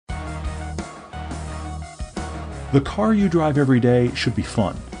The car you drive every day should be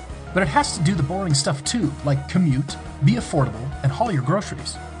fun. But it has to do the boring stuff too, like commute, be affordable, and haul your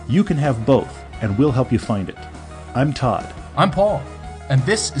groceries. You can have both, and we'll help you find it. I'm Todd. I'm Paul, and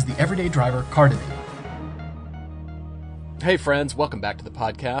this is the Everyday Driver Car Debate. Hey friends, welcome back to the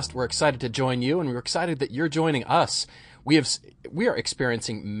podcast. We're excited to join you, and we're excited that you're joining us. We are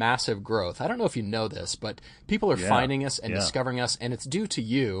experiencing massive growth. I don't know if you know this, but people are finding us and discovering us, and it's due to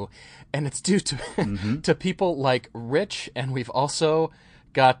you, and it's due to to people like Rich, and we've also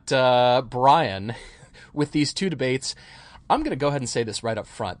got Brian with these two debates. I'm going to go ahead and say this right up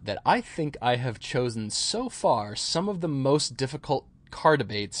front, that I think I have chosen so far some of the most difficult car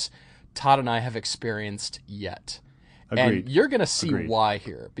debates Todd and I have experienced yet. Agreed. And you're going to see why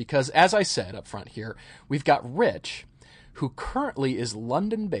here, because as I said up front here, we've got Rich, who currently is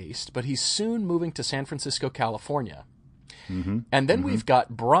London-based, but he's soon moving to San Francisco, California. And then we've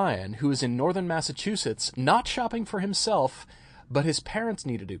got Brian, who is in northern Massachusetts, not shopping for himself, but his parents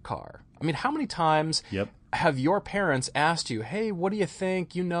need a new car. I mean, how many times have your parents asked you, hey, what do you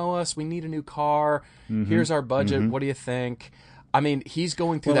think? You know us. We need a new car. Here's our budget. What do you think? I mean, he's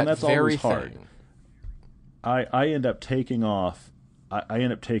going through that very thing. I end up taking off. I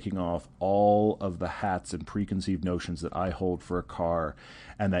end up taking off all of the hats and preconceived notions that I hold for a car,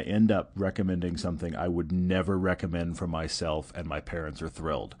 and I end up recommending something I would never recommend for myself, and my parents are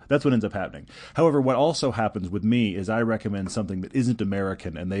thrilled. That's what ends up happening. However, what also happens with me is I recommend something that isn't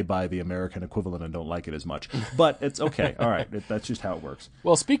American, and they buy the American equivalent and don't like it as much. But it's okay. All right. That's just how it works.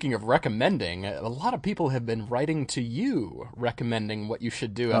 Well, speaking of recommending, a lot of people have been writing to you recommending what you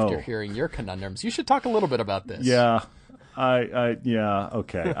should do after hearing your conundrums. You should talk a little bit about this. Yeah.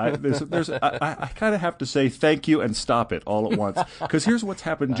 Okay. I kind of have to say thank you and stop it all at once, because here's what's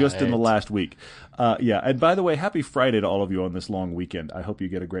happened just in the last week. And by the way, happy Friday to all of you on this long weekend. I hope you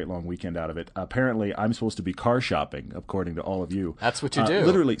get a great long weekend out of it. Apparently, I'm supposed to be car shopping, according to all of you. That's what you do.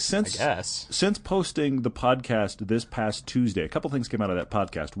 Literally, since posting the podcast this past Tuesday, a couple things came out of that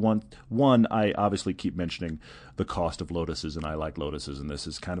podcast. One, I obviously keep mentioning the cost of Lotuses, and I like Lotuses, and this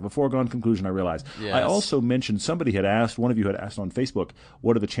is kind of a foregone conclusion, I realize. Yes. I also mentioned, one of you had asked on Facebook,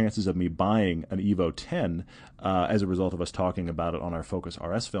 what are the chances of me buying an Evo 10 as a result of us talking about it on our Focus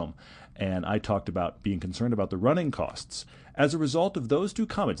RS film. And I talked about being concerned about the running costs. As a result of those two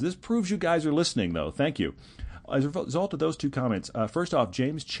comments, this proves you guys are listening, though. Thank you. As a result of those two comments, first off,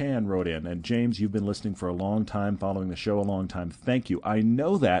 James Chan wrote in. And James, you've been listening for a long time, following the show a long time. Thank you. I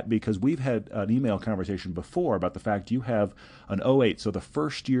know that because we've had an email conversation before about the fact you have an 08, so the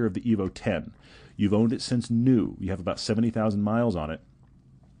first year of the Evo 10. You've owned it since new. You have about 70,000 miles on it.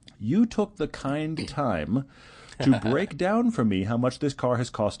 You took the kind time to break down for me how much this car has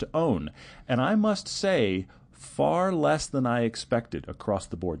cost to own. And I must say, far less than I expected across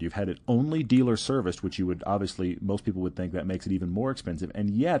the board. You've had it only dealer serviced, which you would obviously, most people would think that makes it even more expensive.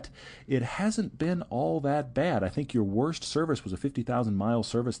 And yet, it hasn't been all that bad. I think your worst service was a 50,000 mile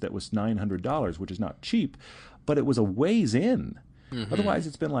service that was $900, which is not cheap, but it was a ways in. Otherwise,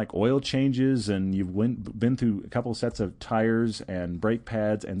 it's been like oil changes, and you've been through a couple of sets of tires and brake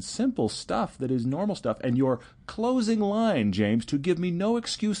pads and simple stuff that is normal stuff. And your closing line, James, to give me no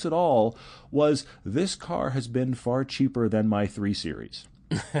excuse at all, was this car has been far cheaper than my 3 Series.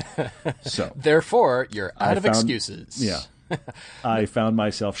 So therefore, you're out of excuses. Yeah. I found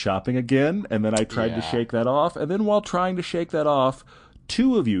myself shopping again, and then I tried to shake that off. And then while trying to shake that off,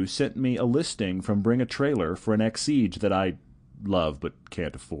 2 of you sent me a listing from Bring a Trailer for an Exige that I love but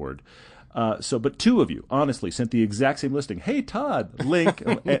can't afford. But 2 of you honestly sent the exact same listing. Hey Todd, link,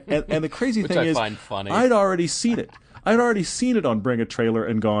 and the crazy thing is, find funny. I'd already seen it. I'd already seen it on Bring a Trailer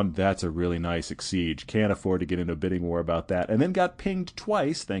and gone, that's a really nice Exige. Can't afford to get into a bidding war about that. And then got pinged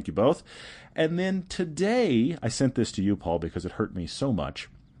twice. Thank you both. And then today, I sent this to you, Paul, because it hurt me so much.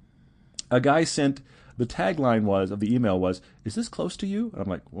 A guy sent. The tagline of the email was, is this close to you? And I'm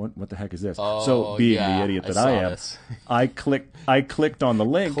like, what the heck is this? So being the idiot that I am, I clicked on the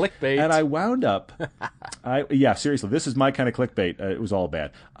link. Clickbait. And I wound up, seriously, this is my kind of clickbait. It was all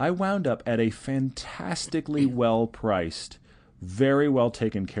bad. I wound up at a fantastically well-priced, very well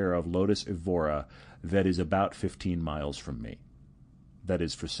taken care of Lotus Evora that is about 15 miles from me. That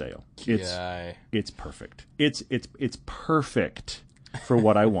is for sale. It's perfect. It's perfect for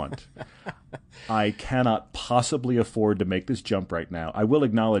what I want. I cannot possibly afford to make this jump right now. I will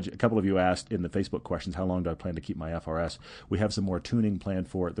acknowledge, a couple of you asked in the Facebook questions, how long do I plan to keep my FRS? We have some more tuning planned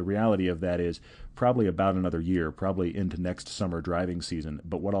for it. The reality of that is probably about another year, probably into next summer driving season.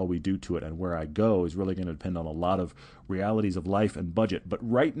 But what all we do to it and where I go is really going to depend on a lot of realities of life and budget. But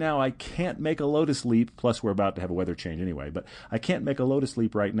right now, I can't make a Lotus leap. Plus, we're about to have a weather change anyway. But I can't make a Lotus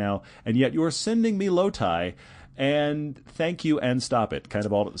leap right now. And yet you're sending me Loti. and thank you and stop it, kind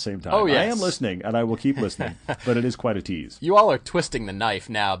of all at the same time. Oh, yes. I am listening, and I will keep listening, but it is quite a tease. You all are twisting the knife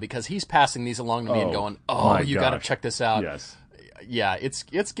now because he's passing these along to me and going, "Oh, you got to check this out." Yes. Yeah,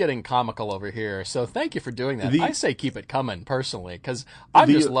 it's getting comical over here. So thank you for doing that. I say keep it coming personally because I'm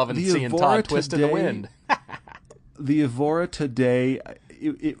just loving seeing Todd twist in the wind. The Evora today,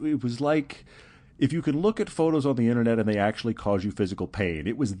 it was like if you can look at photos on the internet and they actually cause you physical pain.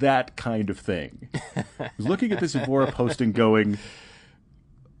 It was that kind of thing. I was looking at this Evora posting going,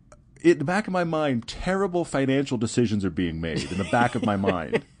 in the back of my mind, terrible financial decisions are being made in the back of my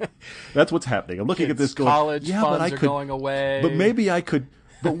mind. That's what's happening. I'm looking at this going, college funds are going away. But maybe I could.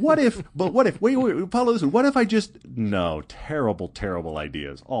 But what if? Wait, Paulo, listen. What if I just? No, terrible, terrible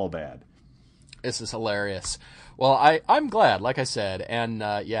ideas. All bad. This is hilarious. Well, I'm glad, like I said, and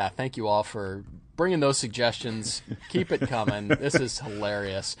yeah, thank you all for bringing those suggestions. Keep it coming. This is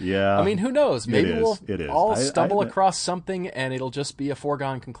hilarious. Yeah. I mean, who knows? Maybe we'll all stumble I across something and it'll just be a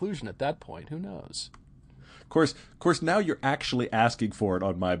foregone conclusion at that point. Who knows? Of course, now you're actually asking for it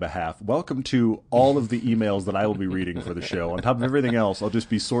on my behalf. Welcome to all of the emails that I will be reading for the show. On top of everything else, I'll just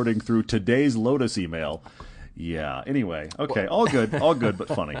be sorting through today's Lotus email. Yeah. Anyway, okay, all good, but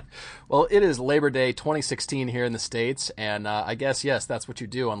funny. Well, it is Labor Day 2016 here in the States, and I guess, yes, that's what you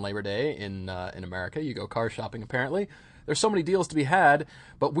do on Labor Day in America. You go car shopping, apparently. There's so many deals to be had,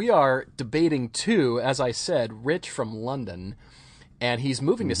 but we are debating two, as I said, Rich from London, and he's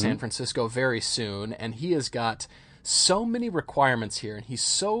moving to San Francisco very soon, and he has got so many requirements here, and he's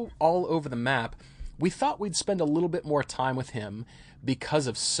so all over the map. We thought we'd spend a little bit more time with him because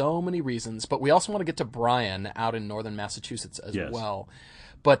of so many reasons, but we also want to get to Brian out in northern Massachusetts as well.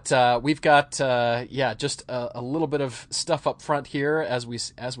 But we've got just a little bit of stuff up front here as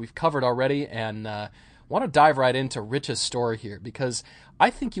we've covered already, and want to dive right into Rich's story here because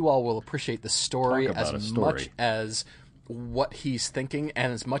I think you all will appreciate the story as much as what he's thinking,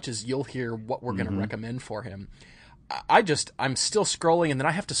 and as much as you'll hear what we're going to recommend for him. I'm still scrolling, and then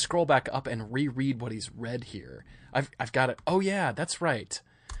I have to scroll back up and reread what he's read here. I've got it. Oh yeah, that's right.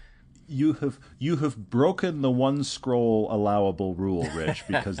 You have broken the one scroll allowable rule, Rich,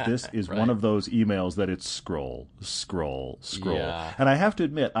 because this is right. one of those emails that it's scroll. Yeah. And I have to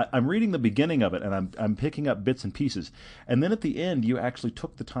admit, I'm reading the beginning of it, and I'm picking up bits and pieces. And then at the end, you actually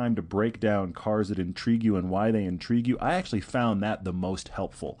took the time to break down cars that intrigue you and why they intrigue you. I actually found that the most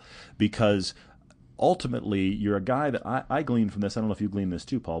helpful because ultimately, you're a guy that I gleaned from this. I don't know if you gleaned this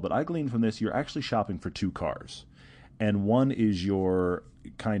too, Paul, but I gleaned from this you're actually shopping for two cars. And one is your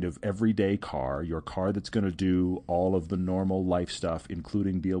kind of everyday car, your car that's going to do all of the normal life stuff,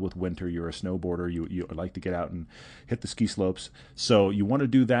 including deal with winter. You're a snowboarder. You like to get out and hit the ski slopes. So you want to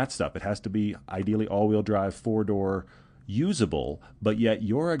do that stuff. It has to be ideally all-wheel drive, four-door, usable, but yet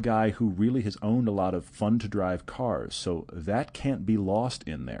you're a guy who really has owned a lot of fun-to-drive cars. So that can't be lost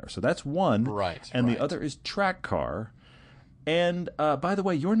in there. So that's one. Right. And the other is track car. And by the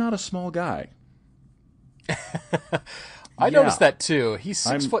way, you're not a small guy. I noticed that too. He's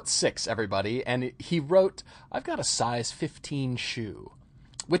 6'6", everybody, and he wrote, "I've got a size 15 shoe,"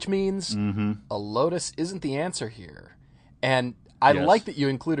 which means a Lotus isn't the answer here. And I like that you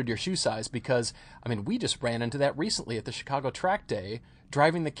included your shoe size because, I mean, we just ran into that recently at the Chicago Track Day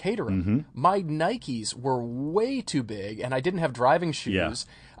driving the Caterham. My Nikes were way too big, and I didn't have driving shoes.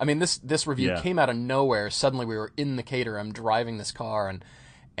 Yeah. I mean, this review came out of nowhere. Suddenly we were in the Caterham driving this car,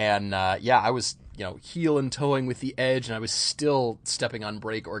 and I was heel and toeing with the edge, and I was still stepping on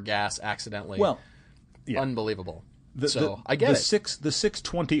brake or gas accidentally. Well, unbelievable. I get it. The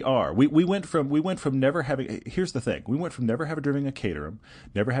 620R. We went from never having. Here's the thing. We went from never having driven a Caterham,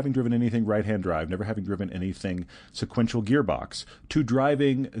 never having driven anything right-hand drive, never having driven anything sequential gearbox, to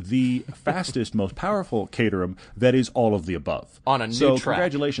driving the fastest, most powerful Caterham that is all of the above on a new track.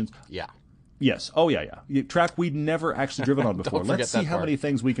 Congratulations. Yeah. Yes. Oh, yeah. Track we'd never actually driven on before. Let's see how many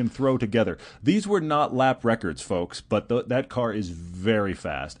things we can throw together. These were not lap records, folks, but that car is very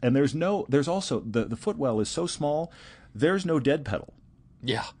fast. And there's also, the footwell is so small, there's no dead pedal.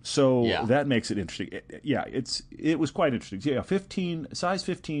 Yeah. So that makes it interesting. It was quite interesting. Yeah, size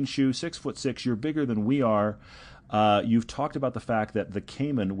 15 shoe, 6'6". You're bigger than we are. You've talked about the fact that the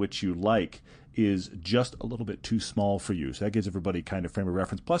Cayman, which you like, is just a little bit too small for you. So that gives everybody kind of frame of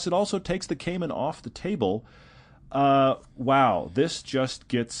reference. Plus, it also takes the Cayman off the table. Wow, this just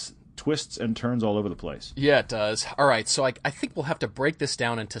gets twists and turns all over the place. Yeah, it does. All right, so I think we'll have to break this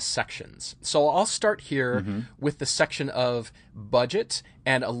down into sections. So I'll start here with the section of budget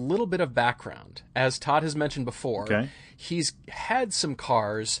and a little bit of background. As Todd has mentioned before, he's had some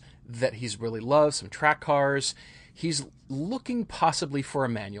cars that he's really loved, some track cars. He's looking possibly for a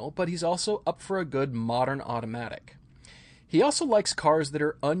manual, but he's also up for a good modern automatic. He also likes cars that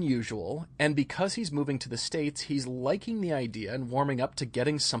are unusual, and because he's moving to the States, he's liking the idea and warming up to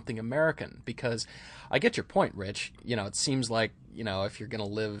getting something American. Because I get your point, Rich. It seems like, if you're going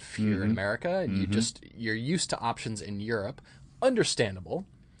to live here in America and you're used to options in Europe, understandable.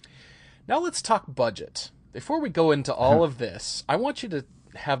 Now let's talk budget. Before we go into all of this, I want you to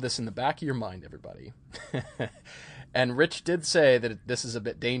have this in the back of your mind, everybody. And Rich did say that this is a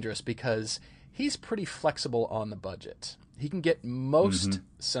bit dangerous because he's pretty flexible on the budget. He can get most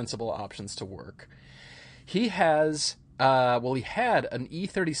sensible options to work. He has, he had an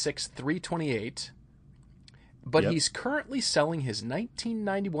E36 328, but he's currently selling his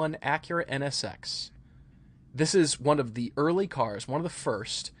 1991 Acura NSX. This is one of the early cars, one of the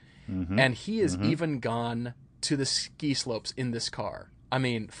first, and he has even gone to the ski slopes in this car. I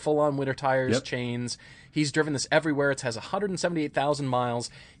mean, full-on winter tires, chains. He's driven this everywhere. It has 178,000 miles.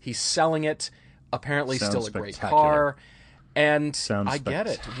 He's selling it. Apparently still a great car. And I get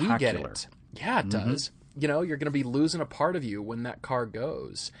it. We get it. Yeah, it does. You're going to be losing a part of you when that car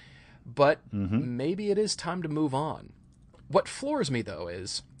goes. But maybe it is time to move on. What floors me, though,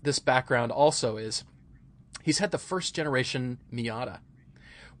 is this background also is he's had the first generation Miata,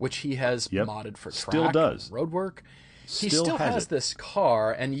 which he has modded for track and road work. He still has this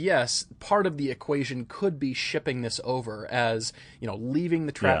car, and yes, part of the equation could be shipping this over as, leaving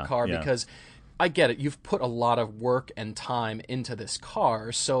the track car because I get it. You've put a lot of work and time into this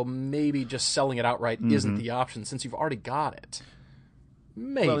car, so maybe just selling it outright isn't the option since you've already got it.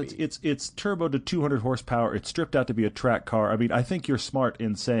 Maybe. Well, it's turbo to 200 horsepower. It's stripped out to be a track car. I mean, I think you're smart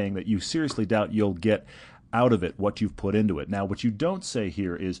in saying that you seriously doubt you'll get out of it what you've put into it. Now, what you don't say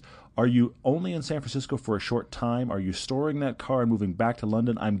here is, are you only in San Francisco for a short time? Are you storing that car and moving back to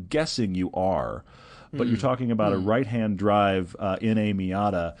London? I'm guessing you are. But you're talking about a right-hand drive in a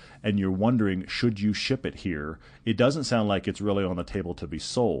Miata, and you're wondering, should you ship it here? It doesn't sound like it's really on the table to be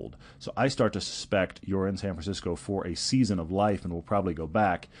sold. So I start to suspect you're in San Francisco for a season of life and will probably go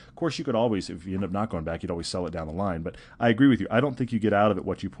back. Of course, you could always, if you end up not going back, you'd always sell it down the line. But I agree with you. I don't think you get out of it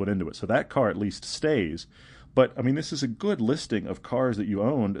what you put into it. So that car at least stays. But, I mean, this is a good listing of cars that you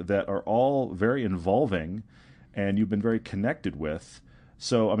owned that are all very involving and you've been very connected with.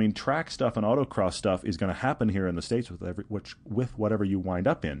 So, I mean, track stuff and autocross stuff is going to happen here in the States with whatever you wind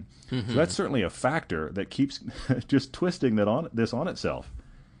up in. So that's certainly a factor that keeps just twisting this on itself.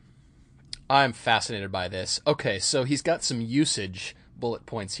 I'm fascinated by this. Okay, so he's got some usage bullet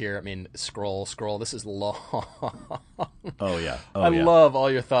points here. I mean, scroll. This is long. Oh, yeah. I love all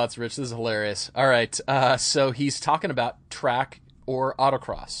your thoughts, Rich. This is hilarious. All right, so he's talking about track or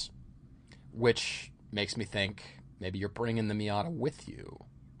autocross, which makes me think maybe you're bringing the Miata with you,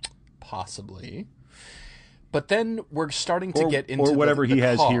 possibly. But then we're starting to get into whatever the he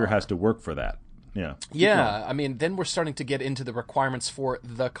has car. Here has to work for that. Yeah. Yeah, I mean, then we're starting to get into the requirements for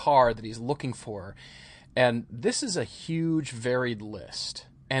the car that he's looking for. And this is a huge, varied list.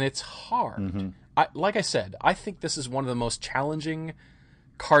 And it's hard. Like I said, I think this is one of the most challenging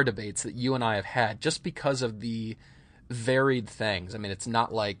car debates that you and I have had just because of the varied things. I mean, it's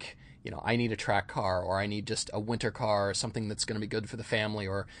not like, I need a track car or I need just a winter car or something that's going to be good for the family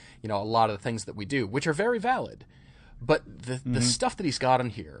or, a lot of the things that we do, which are very valid. But the stuff that he's got in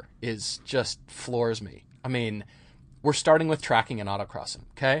here is just floors me. I mean, we're starting with tracking and autocrossing,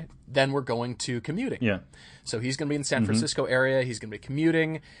 okay? Then we're going to commuting. Yeah. So he's going to be in the San Francisco area. He's going to be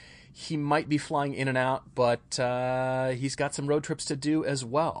commuting. He might be flying in and out, but he's got some road trips to do as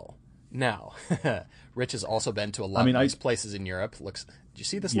well. Now, Rich has also been to a lot of these places in Europe. Did you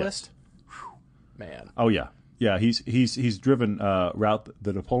see this list? Whew, man. Oh, yeah. Yeah, he's driven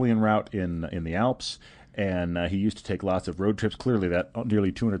the Napoleon route in the Alps, and he used to take lots of road trips. Clearly, that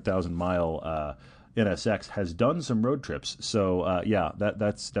nearly 200,000-mile NSX has done some road trips. So,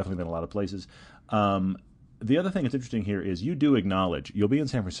 that's definitely been a lot of places. The other thing that's interesting here is you do acknowledge you'll be in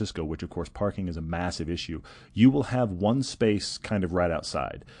San Francisco, which, of course, parking is a massive issue. You will have one space kind of right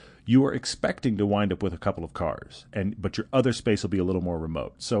outside. You are expecting to wind up with a couple of cars, but your other space will be a little more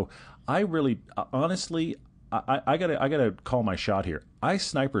remote. So I really, honestly, I gotta call my shot here. I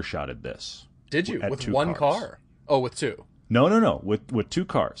sniper shotted this. Did you? With one car? Oh, with two. No. With two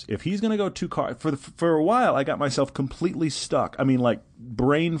cars. If he's going to go two cars, for a while, I got myself completely stuck. I mean, like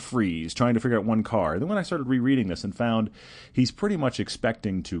brain freeze trying to figure out one car. Then when I started rereading this and found he's pretty much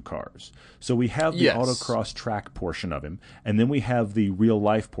expecting two cars. So we have the autocross track portion of him, and then we have the real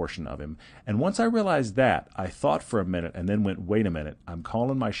life portion of him. And once I realized that, I thought for a minute and then went, wait a minute, I'm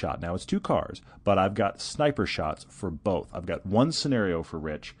calling my shot. Now it's two cars, but I've got sniper shots for both. I've got one scenario for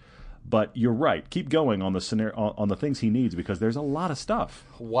Rich. But you're right. Keep going on the scenario, on the things he needs, because there's a lot of stuff.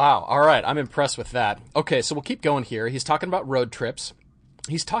 Wow. All right. I'm impressed with that. Okay, so we'll keep going here. He's talking about road trips.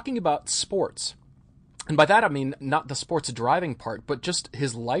 He's talking about sports. And by that, I mean not the sports driving part, but just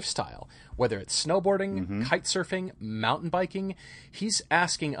his lifestyle, whether it's snowboarding, kite surfing, mountain biking. He's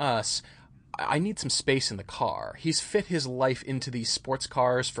asking us, I need some space in the car. He's fit his life into these sports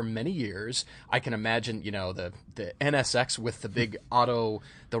cars for many years. I can imagine, the NSX with the big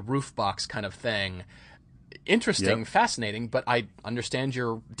the roof box kind of thing. Interesting, fascinating, but I understand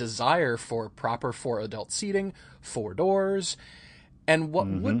your desire for proper 4-adult seating, 4 doors. And what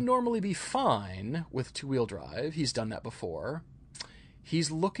would normally be fine with 2-wheel drive, he's done that before,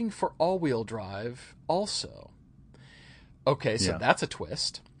 he's looking for all-wheel drive also. Okay, so that's a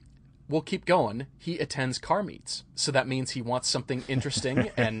twist. We'll keep going. He attends car meets. So that means he wants something interesting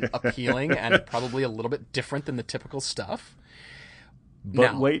and appealing and probably a little bit different than the typical stuff.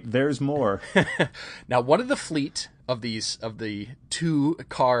 But wait, there's more. Now, one of the fleet of the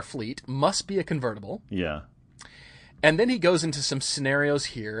 2-car fleet must be a convertible. Yeah. And then he goes into some scenarios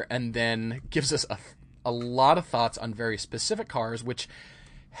here and then gives us a lot of thoughts on very specific cars, which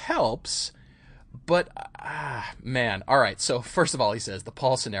helps. But, man. All right. So, first of all, he says the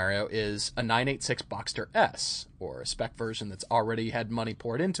Paul scenario is a 986 Boxster S, or a spec version that's already had money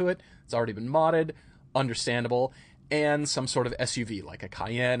poured into it. It's already been modded. Understandable. And some sort of SUV, like a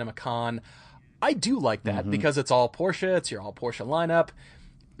Cayenne, a Macan. I do like that because it's all Porsche. It's your all Porsche lineup.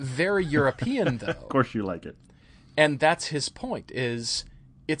 Very European, though. Of course you like it. And that's his point, is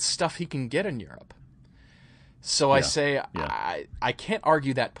it's stuff he can get in Europe. So I say, I can't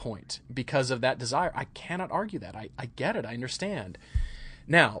argue that point because of that desire. I cannot argue that. I get it. I understand.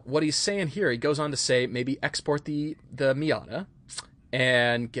 Now, what he's saying here, he goes on to say maybe export the Miata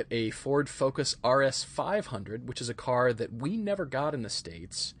and get a Ford Focus RS 500, which is a car that we never got in the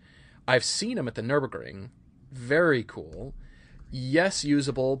States. I've seen him at the Nürburgring. Very cool. Yes,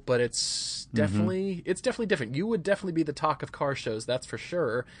 usable, but it's definitely different. You would definitely be the talk of car shows, that's for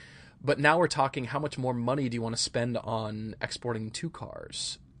sure. But now we're talking, how much more money do you want to spend on exporting 2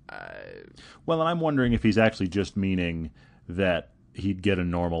 cars? Well, and I'm wondering if he's actually just meaning that he'd get a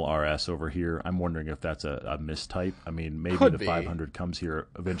normal RS over here. I'm wondering if that's a mistype. I mean, maybe the 500 comes here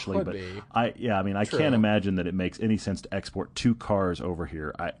eventually. I can't imagine that it makes any sense to export 2 cars over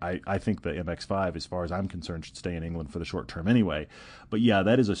here. I think the MX-5, as far as I'm concerned, should stay in England for the short term anyway. But yeah,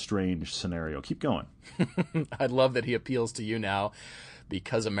 that is a strange scenario. Keep going. I love that he appeals to you now.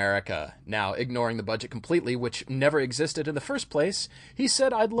 Because America. Now, ignoring the budget completely, which never existed in the first place, he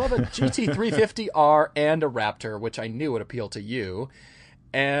said, I'd love a GT350R and a Raptor, which I knew would appeal to you.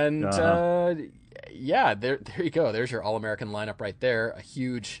 And, there you go. There's your all-American lineup right there. A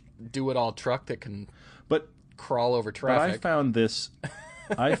huge do-it-all truck that can crawl over traffic. But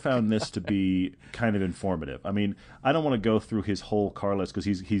I found this to be kind of informative. I mean, I don't want to go through his whole car list because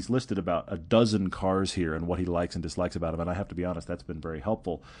he's listed about a dozen cars here and what he likes and dislikes about them, and I have to be honest, that's been very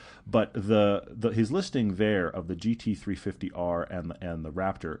helpful. But his listing there of the GT350R and the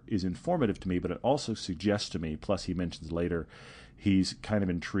Raptor is informative to me, but it also suggests to me, plus he mentions later, he's kind of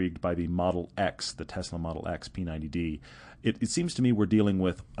intrigued by the Model X, the Tesla Model X P90D. It seems to me we're dealing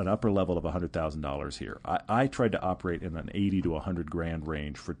with an upper level of $100,000 here. I tried to operate in an 80 to 100 grand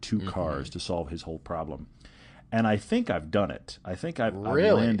range for 2 cars to solve his whole problem, and I think I've done it. I think I've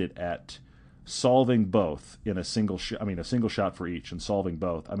landed at solving both in a single shot. I mean, a single shot for each and solving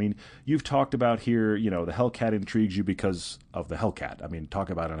both. I mean, you've talked about here, the Hellcat intrigues you because of the Hellcat. I mean, talk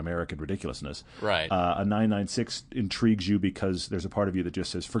about an American ridiculousness. Right. A 996 intrigues you because there's a part of you that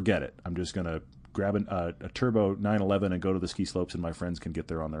just says, forget it. I'm just going to grab a turbo 911 and go to the ski slopes, and my friends can get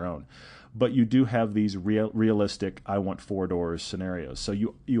there on their own. But you do have these realistic, I want 4 doors scenarios. So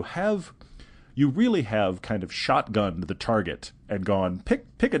you really have kind of shotgunned the target and gone,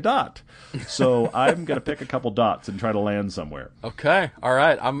 pick a dot. So I'm going to pick a couple dots and try to land somewhere. Okay. All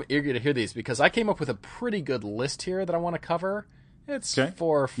right. I'm eager to hear these because I came up with a pretty good list here that I want to cover. It's 4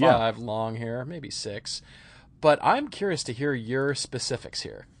 or 5 long here, maybe 6. But I'm curious to hear your specifics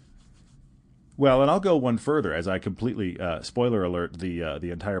here. Well, and I'll go one further as I completely, spoiler alert,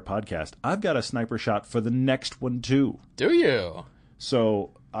 the entire podcast. I've got a sniper shot for the next one, too. Do you? So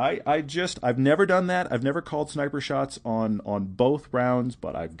I've never done that. I've never called sniper shots on both rounds,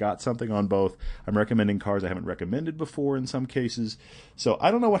 but I've got something on both. I'm recommending cars I haven't recommended before in some cases. So I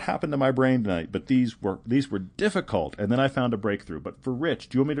don't know what happened to my brain tonight, but these were difficult, and then I found a breakthrough. But for Rich,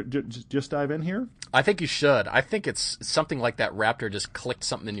 do you want me to just dive in here? I think you should. I think it's something like that Raptor just clicked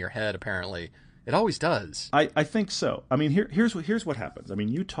something in your head, apparently. It always does. I think so. I mean, here's what happens. I mean,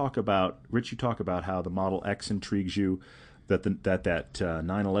 you talk about how the Model X intrigues you. that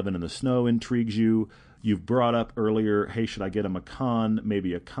 911 in the snow intrigues you. You've brought up earlier, hey, should I get a Macan,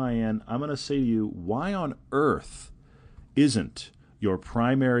 maybe a Cayenne? I'm going to say to you, why on earth isn't your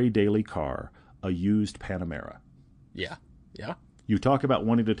primary daily car a used Panamera? Yeah. You talk about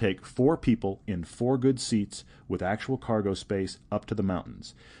wanting to take 4 people in 4 good seats with actual cargo space up to the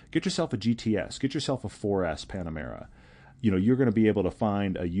mountains. Get yourself a GTS. Get yourself a 4S Panamera. You're going to be able to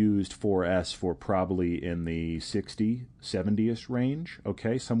find a used 4S for probably in the 60, 70-ish range,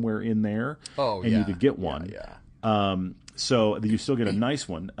 okay, somewhere in there. Oh, and you could get one. Yeah. So you still get a nice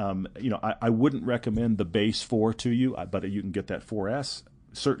one. I wouldn't recommend the base 4 to you, but you can get that 4S,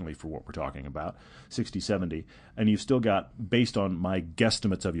 certainly for what we're talking about, 60, 70. And you've still got, based on my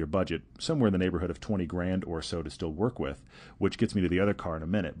guesstimates of your budget, somewhere in the neighborhood of 20 grand or so to still work with, which gets me to the other car in a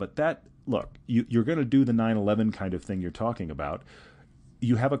minute. But look, you're going to do the 911 kind of thing you're talking about.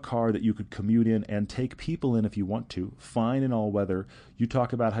 You have a car that you could commute in and take people in if you want to, fine in all weather. You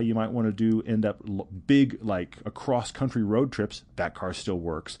talk about how you might want to end up big, like across-country road trips. That car still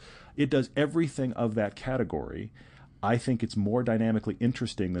works. It does everything of that category. I think it's more dynamically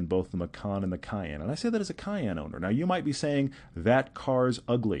interesting than both the Macan and the Cayenne. And I say that as a Cayenne owner. Now, you might be saying, that car's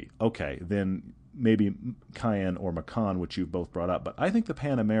ugly. Okay, then maybe Cayenne or Macan, which you've both brought up. But I think the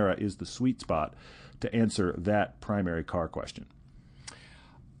Panamera is the sweet spot to answer that primary car question.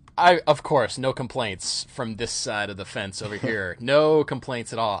 Of course, no complaints from this side of the fence over here. No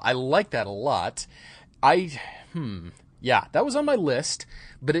complaints at all. I like that a lot. Yeah, that was on my list,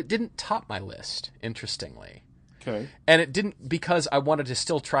 but it didn't top my list, interestingly. Okay. And it didn't, because I wanted to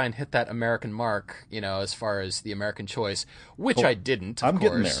still try and hit that American mark, as far as the American choice, which I didn't, of course.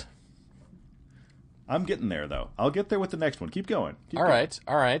 Getting there. I'm getting there, though. I'll get there with the next one. Keep going. All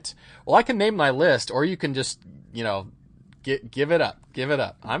right. Well, I can name my list, or you can just, give it up.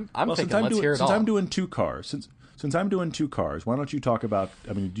 I'm thinking, let's hear it all. Since I'm doing 2 cars, since I'm doing 2 cars, why don't you talk about,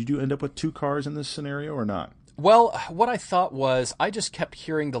 did you end up with 2 cars in this scenario or not? Well, what I thought was, I just kept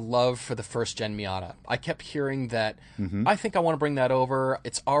hearing the love for the first-gen Miata. I kept hearing that, I think I want to bring that over.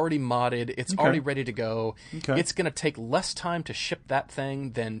 It's already modded. It's already ready to go. Okay. It's going to take less time to ship that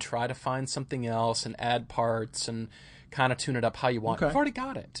thing than try to find something else and add parts and kind of tune it up how you want. I've already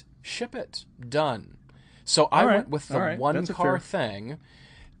got it. Ship it. Done. So I went with the one-car thing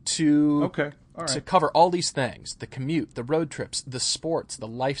to cover all these things: the commute, the road trips, the sports, the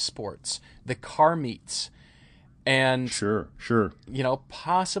life sports, the car meets. And sure,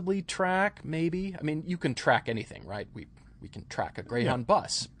 possibly track, maybe. You can track anything, right? We can track a Greyhound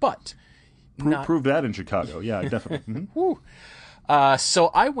bus, but prove that in Chicago. Yeah, definitely. So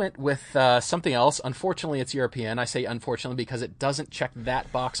I went with something else. Unfortunately, it's European. I say unfortunately because it doesn't check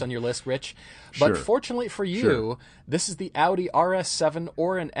that box on your list, Rich. But fortunately for you, this is the Audi RS7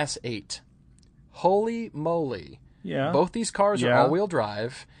 or an S8. Holy moly! Yeah, both these cars are all-wheel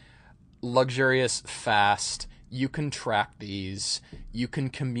drive, luxurious, fast. You can track these. You can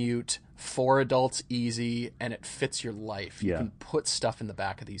commute. 4 adults easy, and it fits your life. You can put stuff in the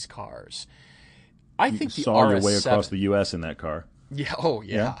back of these cars. I think the saw RS7, your way across the U.S. in that car. Yeah. Oh,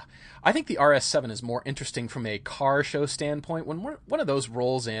 yeah. I think the RS7 is more interesting from a car show standpoint. When one of those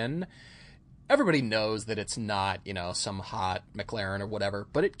rolls in, everybody knows that it's not, some hot McLaren or whatever,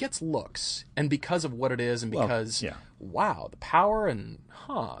 but it gets looks. And because of what it is, and because, wow, the power and,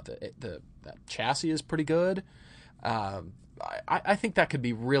 that chassis is pretty good. I think that could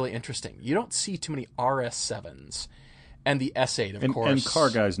be really interesting. You don't see too many RS7s, and the S8, of course. And car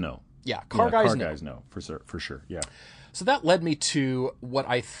guys know. Yeah, car guys know for sure. Yeah. So that led me to what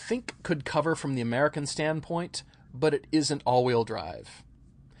I think could cover from the American standpoint, but it isn't all-wheel drive.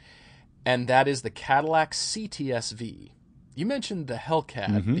 And that is the Cadillac CTS-V. You mentioned the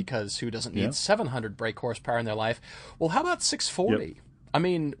Hellcat, because who doesn't need 700 brake horsepower in their life? Well, how about 640?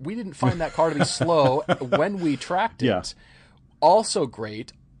 Yep. We didn't find that car to be slow when we tracked it. Yeah. Also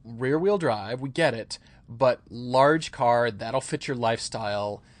great, rear-wheel drive, we get it, but large car, that'll fit your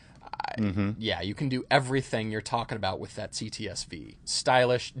lifestyle. Yeah, you can do everything you're talking about with that CTS-V.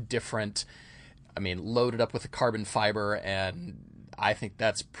 Stylish, different, loaded up with a carbon fiber, and I think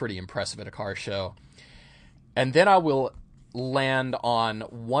that's pretty impressive at a car show. And then I will land on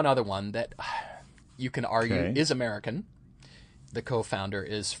one other one that you can argue is American. The co-founder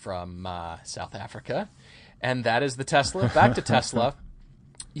is from South Africa, and that is the Tesla. Back to Tesla.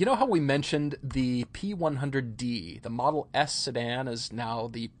 You know how we mentioned the P100D, the Model S sedan is now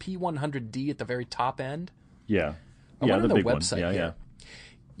the P100D at the very top end? Yeah. I went on the the big website one. here.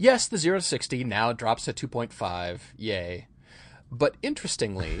 Yes, the 0 to 60 now drops to 2.5. Yay. But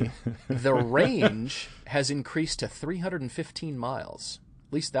interestingly, the range has increased to 315 miles.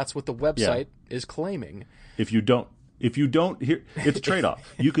 At least that's what the website is claiming. If you don't If you don't, it's a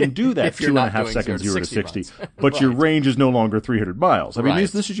trade-off. You can do that If you're 2.5 not seconds, doing 0 to 60 60, miles. but your range is no longer 300 miles. I mean, Right.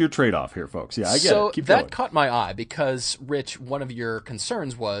 this is your trade-off here, folks. Yeah, I get So it. Keep that going. caught my eye because, Rich, one of your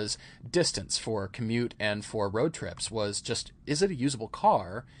concerns was distance for commute and for road trips was just, is it a usable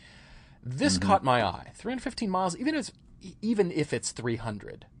car? This caught my eye. 315 miles, even if it's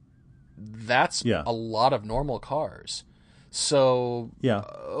 300, that's a lot of normal cars. So,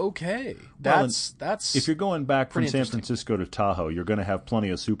 okay, that's if you're going back from San interesting. Francisco to Tahoe, you're going to have plenty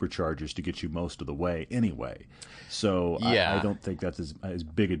of superchargers to get you most of the way anyway. So I don't think that's as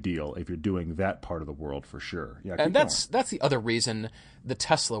big a deal if you're doing that part of the world for sure. Yeah, and that's the other reason the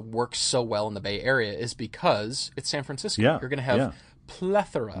Tesla works so well in the Bay Area is because it's San Francisco. Yeah, You're going to have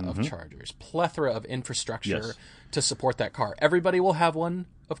plethora of chargers, plethora of infrastructure to support that car. Everybody will have one,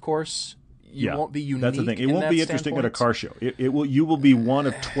 of course. You won't be unique. That's the thing. It won't be interesting at a car show. You will be one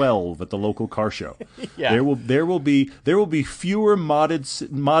of 12 at the local car show. There will be fewer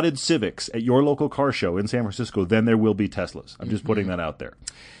modded Civics at your local car show in San Francisco than there will be Teslas. I'm just putting that out there.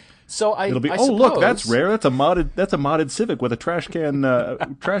 So it'll be I look, that's rare. That's a modded Civic with a trash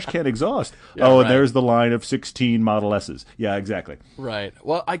can exhaust. And there's the line of 16 Model S's. Yeah, exactly. Right.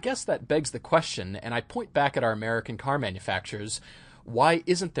 Well, I guess that begs the question, and I point back at our American car manufacturers. Why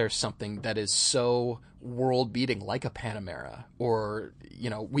isn't there something that is so world-beating like a Panamera? Or,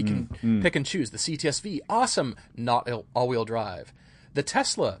 we can pick and choose. The CTS-V, awesome, not all-wheel drive. The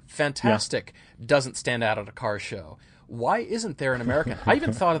Tesla, fantastic, doesn't stand out at a car show. Why isn't there an American? I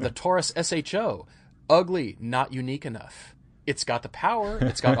even thought of the Taurus SHO. Ugly, not unique enough. It's got the power.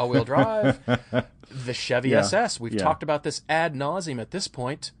 It's got all-wheel drive. The Chevy SS, we've talked about this ad nauseum at this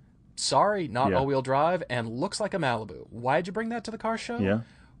point. Sorry, not all-wheel drive, and looks like a Malibu. Why'd you bring that to the car show? Yeah.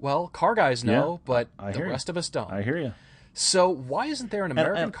 Well, car guys know, but the rest of us don't. I hear you. So why isn't there an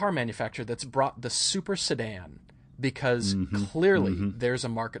American car manufacturer that's brought the super sedan? Because clearly there's a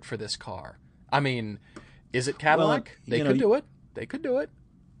market for this car. I mean, is it Cadillac? Well, they could do it. They could do it.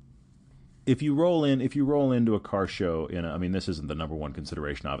 If you roll into a car show this isn't the number one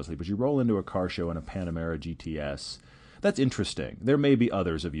consideration, obviously, but you roll into a car show in a Panamera GTS. That's interesting. There may be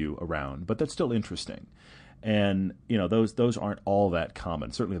others of you around, but that's still interesting. And those aren't all that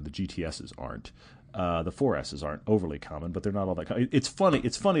common. Certainly the GTSs aren't. The 4Ss aren't overly common, but they're not all that common. It's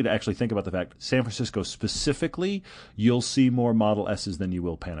funny to actually think about the fact San Francisco specifically, you'll see more Model S's than you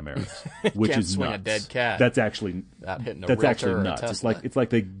will Panameras, which Can't is swing nuts. a dead cat. That's actually realtor nuts. Tesla. It's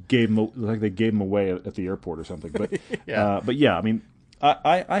like they gave them away at the airport or something. But I mean.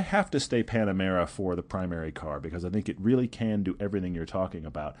 I have to stay Panamera for the primary car because I think it really can do everything you're talking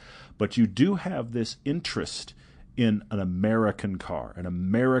about. But you do have this interest in an American car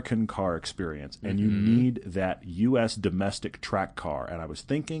experience, and you need that U.S. domestic track car. And I was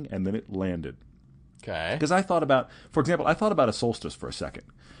thinking, and then it landed. Okay. Because I thought about a Solstice for a second.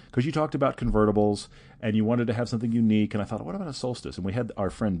 Because you talked about convertibles, and you wanted to have something unique, and I thought, what about a Solstice? And we had our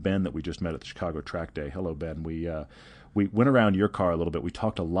friend Ben that we just met at the Chicago Track Day. Hello, Ben. We went around your car a little bit. We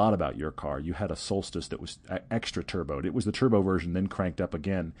talked a lot about your car. You had a Solstice that was extra turboed. It was the turbo version, then cranked up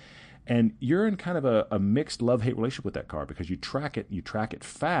again. And you're in kind of a mixed love-hate relationship with that car because you track it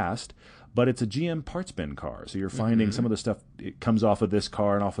fast, but it's a GM parts bin car. So you're finding some of the stuff, it comes off of this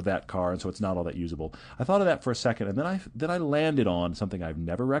car and off of that car, and so it's not all that usable. I thought of that for a second, and then I landed on something I've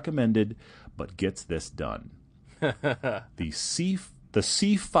never recommended, but gets this done. the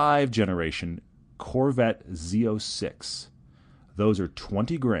C5 generation Corvette Z06. Those are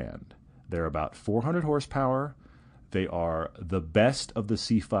 $20,000. They're about 400 horsepower. They are the best of the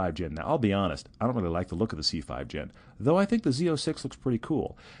C5 Gen. Now, I'll be honest, I don't really like the look of the C5 Gen, though I think the Z06 looks pretty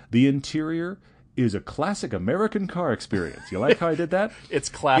cool. The interior is a classic American car experience. You like how I did that? It's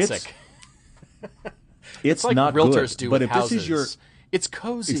classic. It's like not realtors good, do but with if houses. This is your It's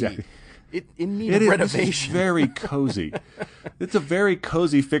cozy. Exactly. In need of renovation. This is very cozy. It's a very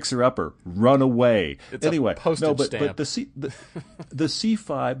cozy fixer-upper. Run away. It's anyway, a postage stamp. But the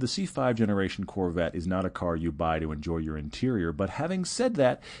C5 generation Corvette is not a car you buy to enjoy your interior. But having said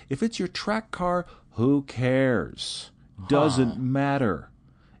that, if it's your track car, who cares? Doesn't matter.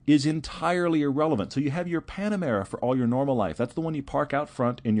 Is entirely irrelevant. So you have your Panamera for all your normal life. That's the one you park out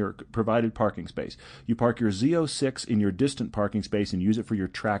front in your provided parking space. You park your Z06 in your distant parking space and use it for your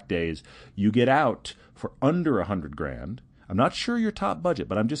track days. You get out for under $100,000. I'm not sure your top budget,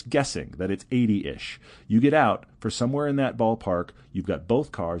 but I'm just guessing that it's 80-ish. You get out for somewhere in that ballpark. You've got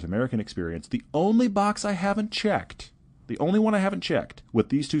both cars, American experience. The only box I haven't checked, the only one I haven't checked with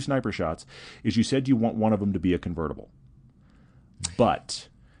these two sniper shots is you said you want one of them to be a convertible. But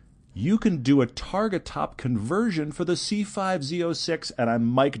you can do a Targa Top conversion for the C5 Z06, and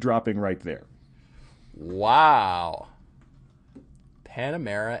I'm mic dropping right there. Wow.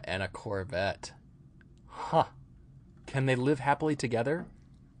 Panamera and a Corvette. Huh. Can they live happily together?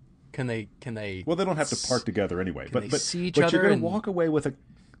 Can they? Well, they don't have to park together anyway. But see each but other you're going and to walk away with a.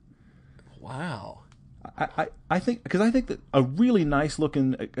 Wow. I think that a really nice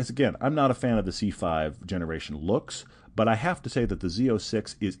looking. Because again, I'm not a fan of the C5 generation looks, but I have to say that the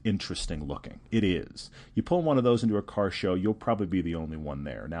Z06 is interesting looking. It is. You pull one of those into a car show, you'll probably be the only one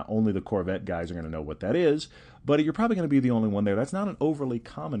there. Now, only the Corvette guys are going to know what that is, but you're probably going to be the only one there. That's not an overly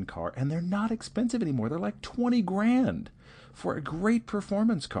common car, and they're not expensive anymore. They're like $20,000 for a great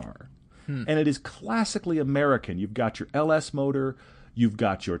performance car. And it is classically American. You've got your LS motor. You've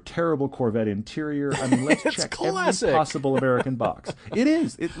got your terrible Corvette interior. I mean, let's check classic. Every possible American box. It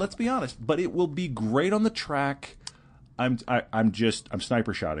is. Let's be honest. But it will be great on the track. I'm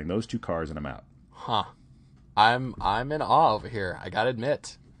sniper shotting those two cars and I'm out. Huh. I'm in awe over here. I gotta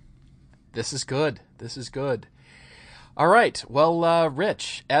admit, this is good. This is good. All right. Well,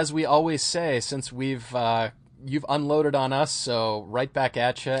 Rich, as we always say, since you've unloaded on us, so right back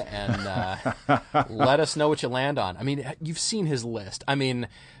at you, and let us know what you land on. I mean, you've seen his list. I mean,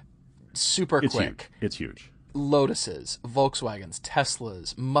 super quick. It's huge. Lotuses, Volkswagens,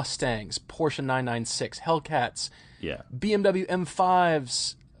 Teslas, Mustangs, Porsche 996, Hellcats, BMW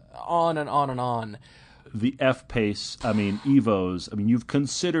M5s, on and on and on. The F-Pace, I mean, Evos. I mean, you've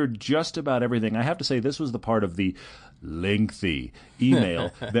considered just about everything. I have to say this was the part of the lengthy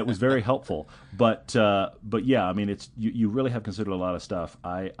email that was very helpful. But yeah, I mean, it's you really have considered a lot of stuff.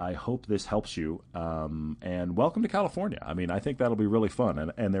 I hope this helps you. And welcome to California. I mean, I think that'll be really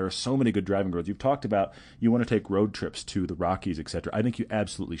fun. And there are so many good driving roads. You've talked about you want to take road trips to the Rockies, etc. I think you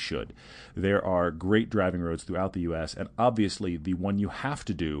absolutely should. There are great driving roads throughout the U.S. And obviously the one you have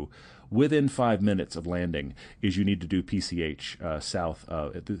to do within 5 minutes of landing is you need to do PCH south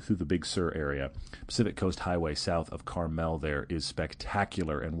through the Big Sur area. Pacific Coast Highway south of Carmel there is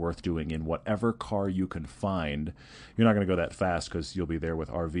spectacular and worth doing in whatever car you can find. You're not going to go that fast because you'll be there with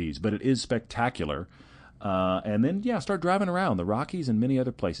RVs, but it is spectacular. And then, start driving around. The Rockies and many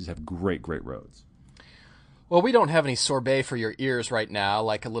other places have great, great roads. Well, we don't have any sorbet for your ears right now,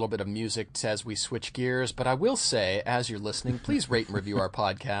 like a little bit of music as we switch gears, but I will say, as you're listening, please rate and review our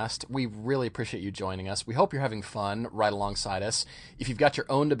podcast. We really appreciate you joining us. We hope you're having fun right alongside us. If you've got your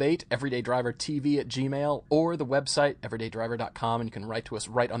own debate, everydaydrivertv@gmail, or the website, everydaydriver.com, and you can write to us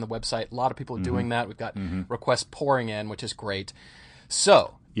right on the website. A lot of people are doing that. We've got requests pouring in, which is great.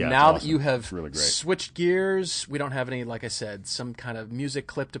 So, now that you have really switched gears, we don't have any, like I said, some kind of music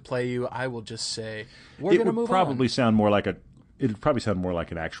clip to play you. I will just say we're going to move on. It'd probably sound more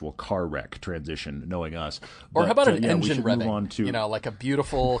like an actual car wreck transition, knowing us. Or how about an engine revving? Move on to, like a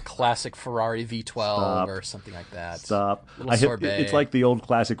beautiful classic Ferrari V12 or something like that. It's like the old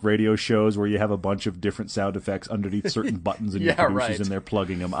classic radio shows where you have a bunch of different sound effects underneath certain buttons and your producers in there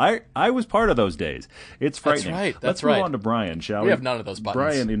plugging them. I was part of those days. It's frightening. That's right. Let's move on to Brian, shall we? We have none of those buttons.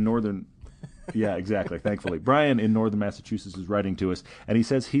 Brian in northern... Yeah, exactly. Thankfully, Brian in northern Massachusetts is writing to us, and he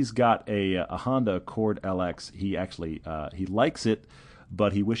says he's got a Honda Accord LX. He actually he likes it,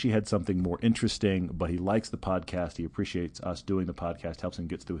 but he wish he had something more interesting. But he likes the podcast. He appreciates us doing the podcast. Helps him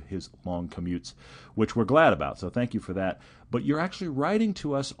get through his long commutes, which we're glad about. So thank you for that. But you're actually writing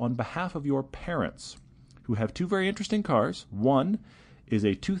to us on behalf of your parents, who have two very interesting cars. One is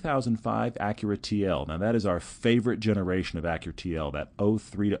a 2005 Acura TL. Now that is our favorite generation of Acura TL. That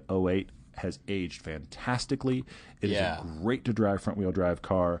 03 to 08. Has aged fantastically. It is a great to drive front-wheel drive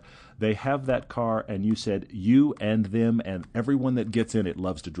car. They have that car, and you said you and them and everyone that gets in it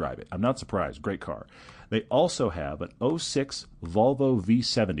loves to drive it. I'm not surprised. Great car. They also have an 06 Volvo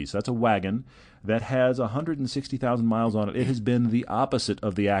V70. So that's a wagon that has 160,000 miles on it. It has been the opposite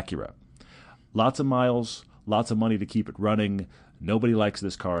of the Acura. Lots of miles, lots of money to keep it running. Nobody likes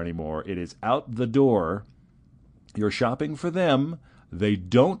this car anymore. It is out the door. You're shopping for them. They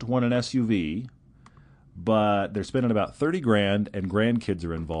don't want an SUV, but they're spending about $30,000, and grandkids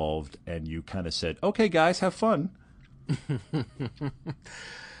are involved. And you kind of said, "Okay, guys, have fun."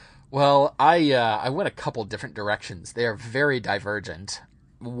 Well, I went a couple different directions. They are very divergent.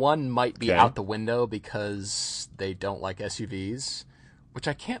 One might be out the window because they don't like SUVs, which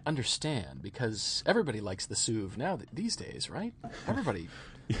I can't understand because everybody likes the SUV now these days, right? Everybody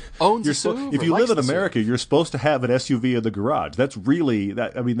owns a SUV. If you live in America, you're supposed to have an SUV in the garage. That's really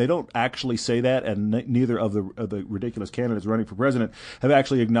that. I mean, they don't actually say that, and neither of the ridiculous candidates running for president have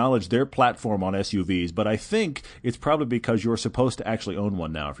actually acknowledged their platform on SUVs. But I think it's probably because you're supposed to actually own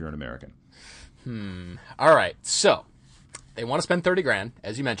one now if you're an American. All right, so they want to spend $30,000,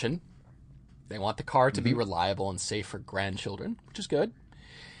 as you mentioned. They want the car to be reliable and safe for grandchildren, which is good.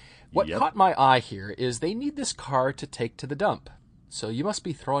 What caught my eye here is they need this car to take to the dump. So you must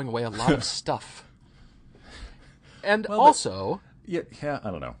be throwing away a lot of stuff. And also... Yeah,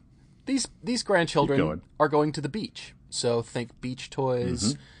 I don't know. These grandchildren are going to the beach. So think beach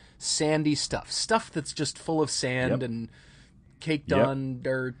toys, sandy stuff that's just full of sand and caked on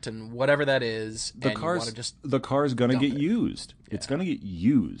dirt and whatever that is. The car's going to get used. Yeah. It's going to get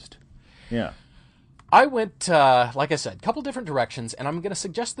used. Yeah. I went, like I said, a couple different directions, and I'm going to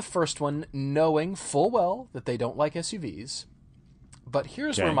suggest the first one, knowing full well that they don't like SUVs. But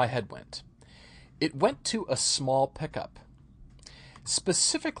here's where my head went. It went to a small pickup.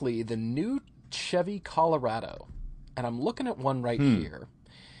 Specifically, the new Chevy Colorado. And I'm looking at one right here.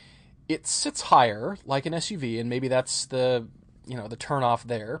 It sits higher, like an SUV, and maybe that's the turnoff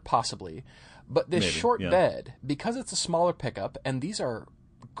there, possibly. But this short bed, because it's a smaller pickup, and these are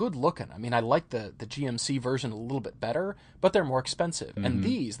good looking. I mean, I like the GMC version a little bit better, but they're more expensive. And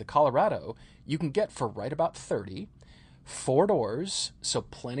these, the Colorado, you can get for right about $30. 4 doors, so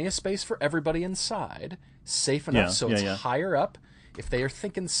plenty of space for everybody inside. Safe enough, so it's higher up. If they are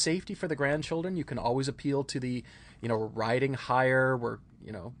thinking safety for the grandchildren, you can always appeal to the, riding higher. We're,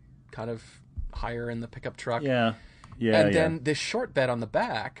 kind of higher in the pickup truck. Yeah. And then this short bed on the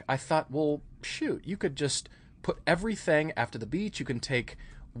back, I thought, well, shoot, you could just put everything after the beach. You can take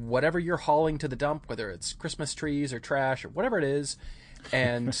whatever you're hauling to the dump, whether it's Christmas trees or trash or whatever it is,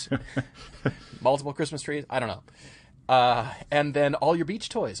 and multiple Christmas trees. I don't know. And then all your beach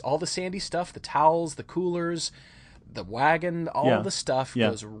toys, all the sandy stuff, the towels, the coolers, the wagon, all the stuff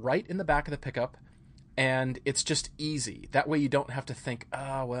goes right in the back of the pickup, and it's just easy. That way you don't have to think,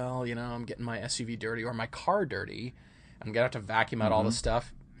 I'm getting my SUV dirty or my car dirty. I'm going to have to vacuum out all the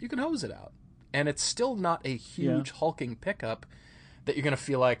stuff. You can hose it out. And it's still not a huge hulking pickup that you're going to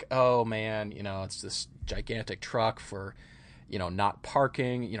feel like, oh man, it's this gigantic truck for... not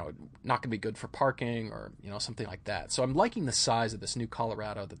parking, not going to be good for parking or, something like that. So I'm liking the size of this new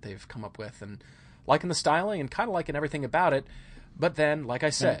Colorado that they've come up with and liking the styling and kind of liking everything about it. But then, like I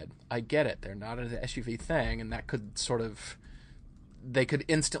said, I get it. They're not an SUV thing, and that could they could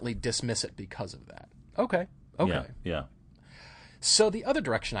instantly dismiss it because of that. Okay. Yeah. So the other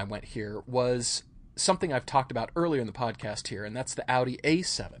direction I went here was something I've talked about earlier in the podcast here, and that's the Audi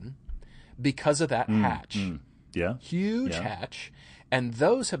A7 because of that hatch. Yeah. Huge hatch. And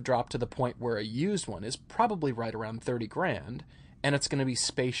those have dropped to the point where a used one is probably right around $30,000, and it's going to be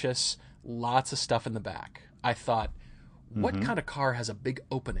spacious, lots of stuff in the back. I thought, what kind of car has a big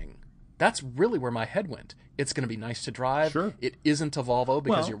opening? That's really where my head went. It's going to be nice to drive. Sure. It isn't a Volvo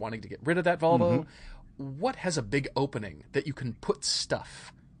because you're wanting to get rid of that Volvo. What has a big opening that you can put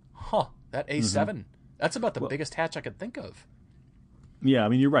stuff? That A7. That's about the biggest hatch I could think of. Yeah, I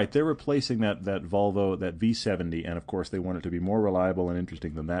mean, you're right. They're replacing that Volvo, that V70, and of course they want it to be more reliable and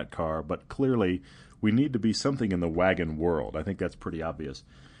interesting than that car, but clearly we need to be something in the wagon world. I think that's pretty obvious.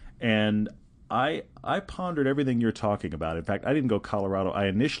 And I pondered everything you're talking about. In fact, I didn't go Colorado. I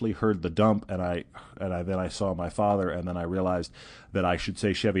initially heard the dump, and then I saw my father, and then I realized that I should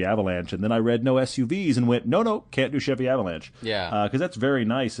say Chevy Avalanche, and then I read no SUVs and went, no, can't do Chevy Avalanche. Yeah, because that's very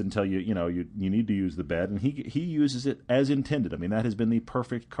nice until you need to use the bed, and he uses it as intended. I mean, that has been the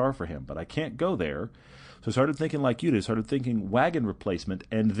perfect car for him, but I can't go there. So I started thinking like you did. Started thinking wagon replacement,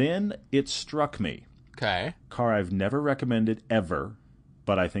 and then it struck me. Okay, car I've never recommended ever,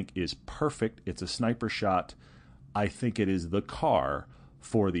 but I think is perfect. It's a sniper shot. I think it is the car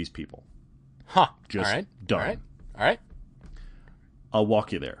for these people. Just all right. done. All right. I'll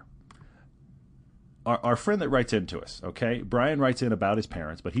walk you there. Our friend that writes into us, okay? Brian writes in about his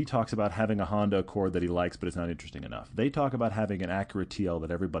parents, but he talks about having a Honda Accord that he likes, but it's not interesting enough. They talk about having an Acura TL that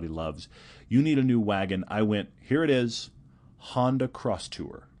everybody loves. You need a new wagon. I went, here it is, Honda Cross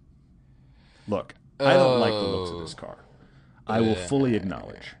Tour. Look, I don't like the looks of this car. I will fully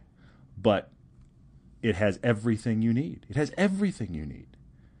acknowledge, but it has everything you need. It has everything you need.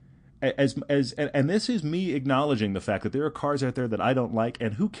 And this is me acknowledging the fact that there are cars out there that I don't like,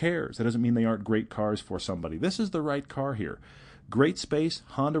 and who cares? That doesn't mean they aren't great cars for somebody. This is the right car here. Great space,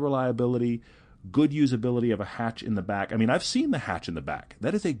 Honda reliability, good usability of a hatch in the back. I mean, I've seen the hatch in the back.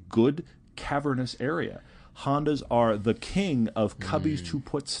 That is a good cavernous area. Hondas are the king of cubbies to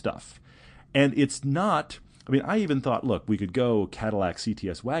put stuff. And it's not... I mean, I even thought, look, we could go Cadillac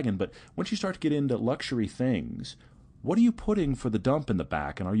CTS wagon, but once you start to get into luxury things, what are you putting for the dump in the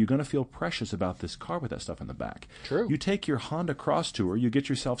back? And are you going to feel precious about this car with that stuff in the back? True. You take your Honda Cross Tour, you get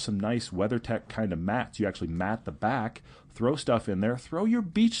yourself some nice WeatherTech kind of mats. You actually mat the back, throw stuff in there, throw your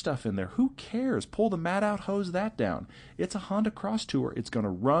beach stuff in there. Who cares? Pull the mat out, hose that down. It's a Honda Cross Tour. It's going to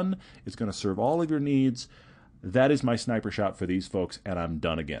run. It's going to serve all of your needs. That is my sniper shot for these folks, and I'm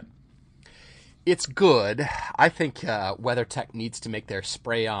done again. It's good. I think WeatherTech needs to make their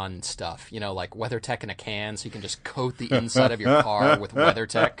spray-on stuff, like WeatherTech in a can, so you can just coat the inside of your car with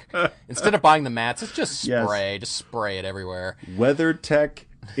WeatherTech. Instead of buying the mats, it's just spray. Yes. Just spray it everywhere. WeatherTech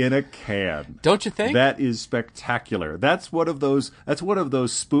in a can. Don't you think? That is spectacular. That's one of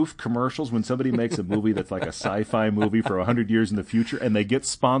those spoof commercials when somebody makes a movie that's like a sci-fi movie for 100 years in the future, and they get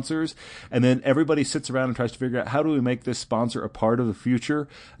sponsors, and then everybody sits around and tries to figure out, how do we make this sponsor a part of the future?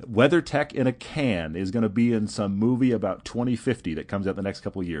 WeatherTech in a can is going to be in some movie about 2050 that comes out the next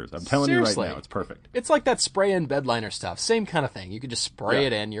couple of years. I'm telling Seriously. you right now, it's perfect. It's like that spray-in bed liner stuff. Same kind of thing. You can just spray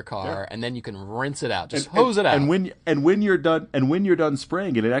it in your car, and then you can rinse it out. Just hose it out. And when you're done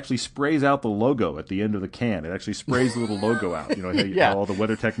spraying it actually sprays out the logo at the end of the can. It actually sprays the little logo out. How all the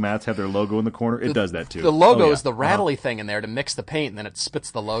WeatherTech mats have their logo in the corner? It does that too. The logo is the rattly thing in there to mix the paint, and then it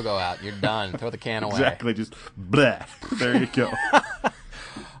spits the logo out. You're done. Throw the can away. Exactly. Just bleh. There you go.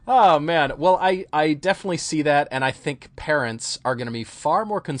 Oh, man. Well, I definitely see that, and I think parents are going to be far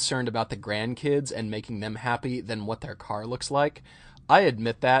more concerned about the grandkids and making them happy than what their car looks like. I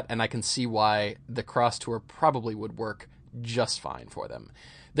admit that, and I can see why the Cross Tour probably would work just fine for them.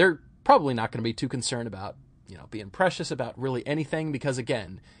 They're probably not going to be too concerned about, being precious about really anything because,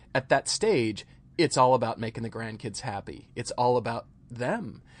 again, at that stage, it's all about making the grandkids happy. It's all about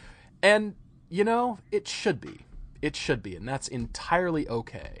them. And, it should be. It should be, and that's entirely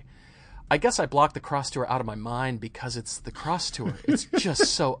okay. I guess I blocked the Cross Tour out of my mind because it's the Cross Tour. It's just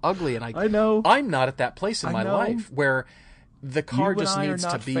so ugly, and I know. I'm not at that place in my life where the car just needs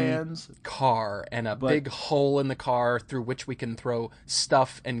to be car and a big hole in the car through which we can throw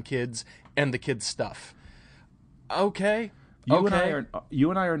stuff and kids and the kids' stuff. Okay. You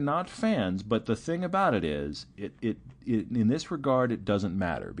and I are not fans, but the thing about it is, it in this regard, it doesn't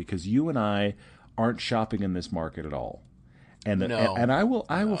matter because you and I aren't shopping in this market at all. And I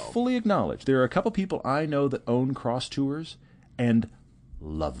will fully acknowledge there are a couple people I know that own Cross Tours and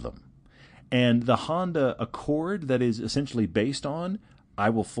love them. And the Honda Accord that is essentially based on, I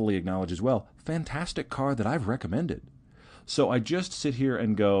will fully acknowledge as well, fantastic car that I've recommended. So I just sit here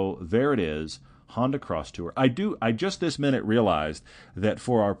and go, there it is, Honda Cross Tour. I just this minute realized that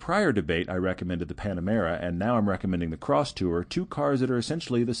for our prior debate, I recommended the Panamera, and now I'm recommending the Cross Tour, two cars that are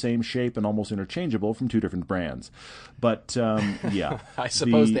essentially the same shape and almost interchangeable from two different brands. But, yeah. I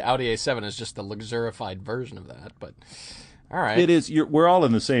suppose the Audi A7 is just the luxurified version of that, but... All right. It is. We're all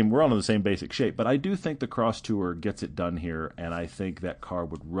in the same basic shape, but I do think the Cross Tour gets it done here, and I think that car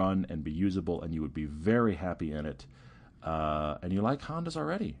would run and be usable, and you would be very happy in it. And you like Hondas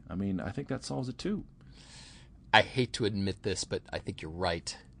already. I mean, I think that solves it too. I hate to admit this, but I think you're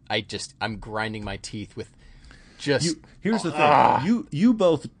right. I'm grinding my teeth with just. Here's the thing.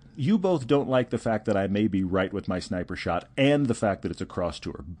 You both don't like the fact that I may be right with my sniper shot and the fact that it's a Cross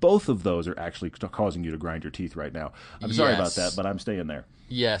Tour. Both of those are actually causing you to grind your teeth right now. I'm sorry about that, but I'm staying there.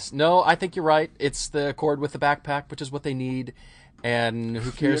 Yes. No, I think you're right. It's the Accord with the backpack, which is what they need. And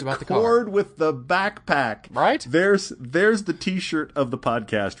who cares about the car? Accord with the backpack. Right? There's the T-shirt of the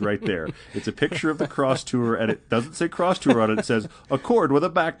podcast right there. It's a picture of the Cross Tour, and it doesn't say Cross Tour on it. It says Accord with a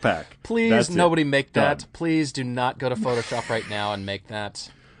backpack. Please, nobody make that. Done. Please do not go to Photoshop right now and make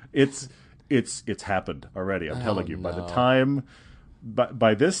that. It's happened already. I'm telling you. By the time,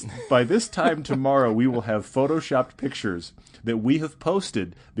 by this time tomorrow, we will have photoshopped pictures that we have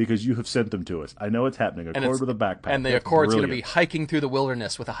posted because you have sent them to us. I know it's happening. Accord with a backpack. And the Accord's going to be hiking through the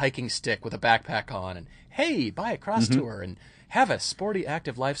wilderness with a hiking stick with a backpack on. And hey, buy a Cross Tour and have a sporty,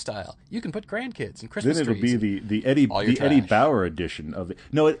 active lifestyle. You can put grandkids and Christmas trees. Then it'll be the Eddie Bauer edition of it.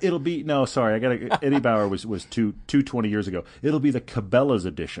 No, it'll be Eddie Bauer was 20 years ago. It'll be the Cabela's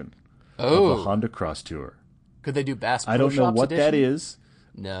edition of the Honda Cross Tour. Could they do Bass Pro I don't know Shops what edition? that is.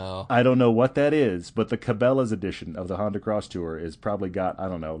 No. I don't know what that is, but the Cabela's edition of the Honda Cross Tour is probably got, I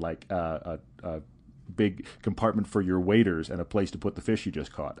don't know, like a big compartment for your waders and a place to put the fish you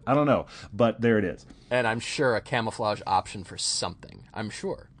just caught. I don't know, but there it is. And I'm sure a camouflage option for something. I'm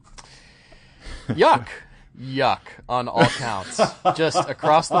sure. Yuck. Yuck on all counts. Just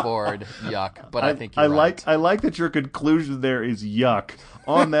across the board, yuck. But I think you're right. I like that your conclusion there is yuck.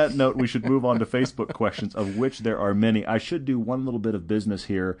 On that note, we should move on to Facebook questions, of which there are many. I should do one little bit of business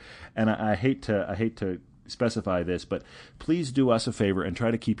here, and I hate to specify this, but please do us a favor and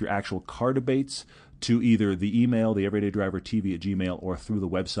try to keep your actual car debates to either the email, the everydaydrivertv@gmail, or through the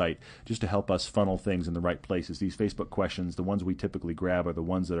website, just to help us funnel things in the right places. These Facebook questions, the ones we typically grab, are the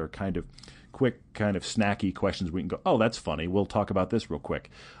ones that are kind of quick kind of snacky questions we can go, oh, that's funny. We'll talk about this real quick.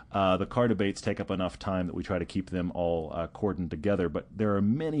 The car debates take up enough time that we try to keep them all cordoned together. But there are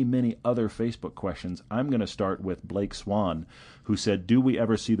many, many other Facebook questions. I'm going to start with Blake Swan, who said, do we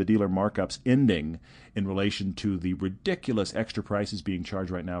ever see the dealer markups ending in relation to the ridiculous extra prices being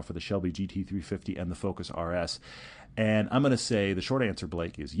charged right now for the Shelby GT350 and the Focus RS? And I'm going to say the short answer,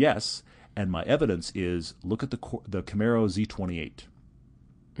 Blake, is yes. And my evidence is, look at the Camaro Z28.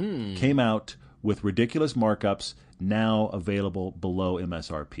 Came out with ridiculous markups, now available below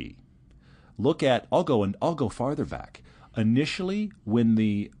MSRP. Look at, I'll go farther back. Initially, when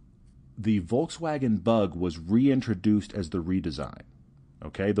the Volkswagen Bug was reintroduced as the redesign,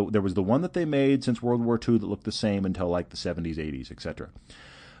 okay, there was the one that they made since World War II that looked the same until like the 70s, 80s, etc.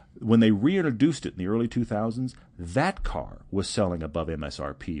 When they reintroduced it in the early 2000s, that car was selling above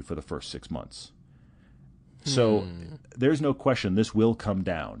MSRP for the first 6 months. So there's no question this will come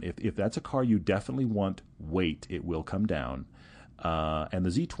down. If that's a car you definitely want, wait, it will come down. And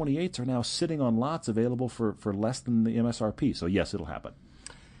the Z28s are now sitting on lots available for less than the MSRP. So yes, it'll happen.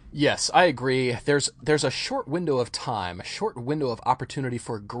 Yes, I agree. There's a short window of time, a short window of opportunity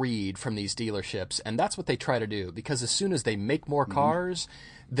for greed from these dealerships, and that's what they try to do, because as soon as they make more cars,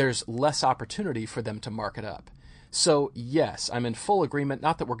 there's less opportunity for them to mark it up. So, yes, I'm in full agreement.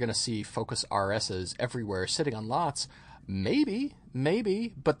 Not that we're going to see Focus RSs everywhere sitting on lots. Maybe,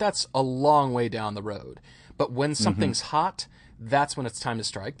 but that's a long way down the road. But when something's hot, that's when it's time to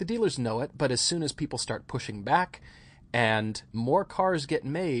strike. The dealers know it, but as soon as people start pushing back and more cars get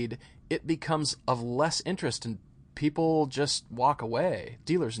made, it becomes of less interest and people just walk away.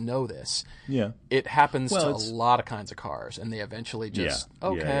 Dealers know this. Yeah. It happens to a lot of kinds of cars, and they eventually just,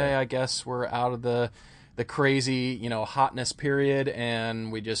 I guess we're out of the crazy, hotness period,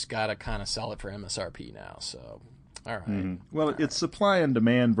 and we just got to kind of sell it for MSRP now. So, all right. Well, it's supply and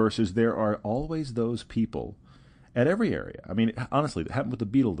demand versus there are always those people at every area. I mean, honestly, it happened with the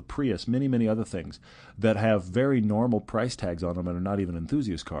Beetle, the Prius, many, many other things that have very normal price tags on them and are not even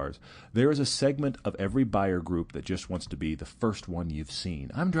enthusiast cars. There is a segment of every buyer group that just wants to be the first one you've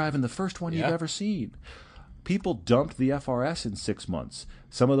seen. I'm driving the first one you've ever seen. People dumped the FRS in 6 months.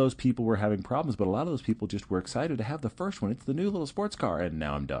 Some of those people were having problems, but a lot of those people just were excited to have the first one. It's the new little sports car, and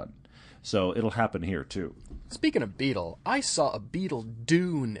now I'm done. So it'll happen here, too. Speaking of Beetle, I saw a Beetle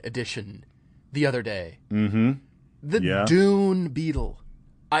Dune edition the other day. The Dune Beetle.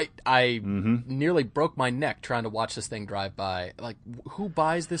 I nearly broke my neck trying to watch this thing drive by. Like, who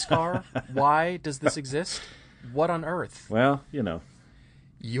buys this car? Why does this exist? What on earth? Well,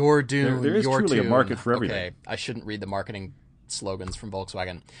 Your Dune. There is your truly Dune. a market for everything. Okay, I shouldn't read the marketing slogans from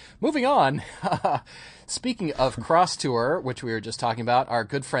Volkswagen. Moving on. Speaking of Cross Tour, which we were just talking about, our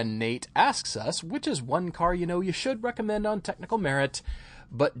good friend Nate asks us, which is one car you should recommend on technical merit,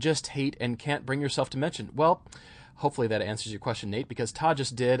 but just hate and can't bring yourself to mention? Well, hopefully that answers your question, Nate, because Todd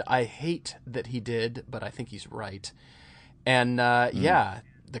just did. I hate that he did, but I think he's right. And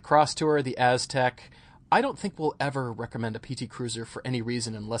the Cross Tour, the Aztec. I don't think we'll ever recommend a PT Cruiser for any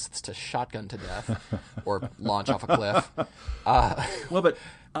reason unless it's to shotgun to death or launch off a cliff. Well, but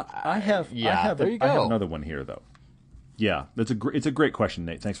I have another one here, though. Yeah, it's a great question,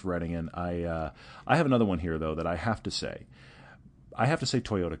 Nate. Thanks for writing in. I have another one here, though, that I have to say. I have to say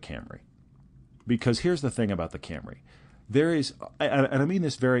Toyota Camry. Because here's the thing about the Camry. There is, and I mean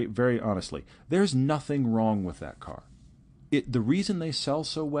this very, very honestly, there's nothing wrong with that car. The reason they sell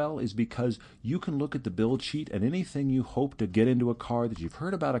so well is because you can look at the build sheet and anything you hope to get into a car that you've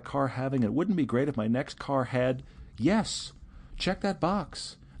heard about a car having, it wouldn't be great if my next car had, yes, check that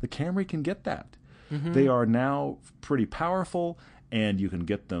box. The Camry can get that. They are now pretty powerful, and you can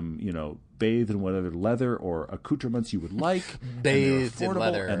get them, bathed in whatever leather or accoutrements you would like. Bathed in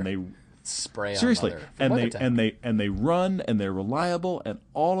leather. And they spray on seriously, leather. and they run, and they're reliable, and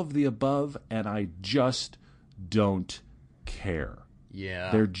all of the above, and I just don't care.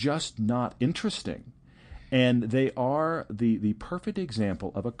 Yeah. They're just not interesting. And they are the perfect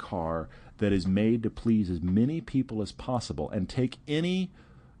example of a car that is made to please as many people as possible and take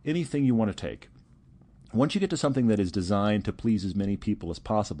anything you want to take. Once you get to something that is designed to please as many people as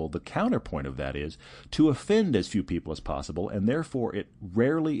possible, the counterpoint of that is to offend as few people as possible, and therefore it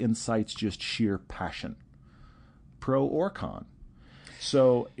rarely incites just sheer passion, pro or con.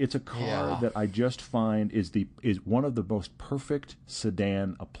 So it's a car that I just find is one of the most perfect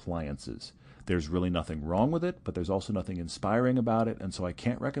sedan appliances. There's really nothing wrong with it, but there's also nothing inspiring about it, and so I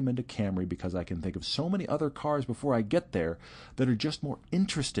can't recommend a Camry because I can think of so many other cars before I get there that are just more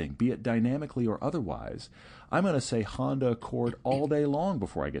interesting, be it dynamically or otherwise. I'm going to say Honda Accord all day long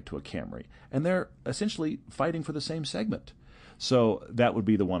before I get to a Camry, and they're essentially fighting for the same segment. So that would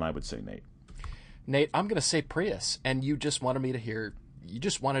be the one I would say, Nate. Nate, I'm going to say Prius, and you just wanted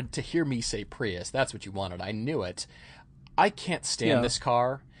to hear me say Prius. That's what you wanted. I knew it. I can't stand this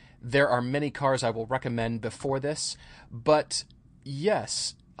car. There are many cars I will recommend before this, but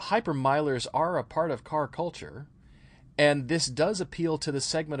yes, hypermilers are a part of car culture, and this does appeal to the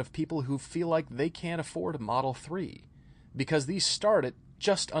segment of people who feel like they can't afford a Model 3, because these start at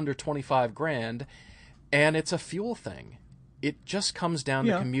just under 25 grand, and it's a fuel thing. It just comes down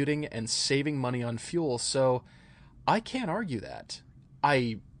to commuting and saving money on fuel, so I can't argue that.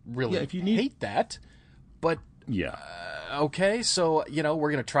 I really hate that, but okay, so,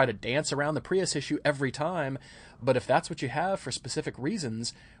 we're going to try to dance around the Prius issue every time, but if that's what you have for specific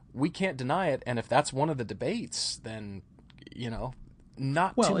reasons, we can't deny it, and if that's one of the debates, then,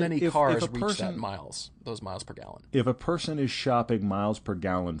 not too many cars reach those miles per gallon. If a person is shopping miles per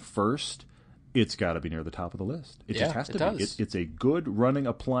gallon first, it's got to be near the top of the list. It just has to be. It's a good running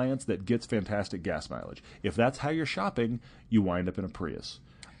appliance that gets fantastic gas mileage. If that's how you're shopping, you wind up in a Prius.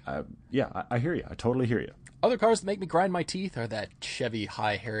 I hear you. I totally hear you. Other cars that make me grind my teeth are that Chevy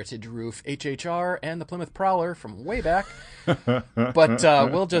High Heritage Roof HHR and the Plymouth Prowler from way back. But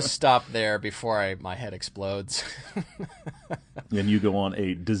we'll just stop there before my head explodes. And you go on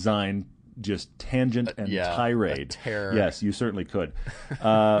a design just tangent and tirade. Terror. Yes, you certainly could.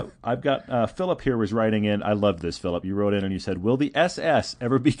 I've got Philip here was writing in. I love this, Philip. You wrote in and you said, will the SS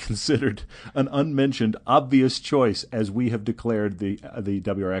ever be considered an unmentioned obvious choice as we have declared the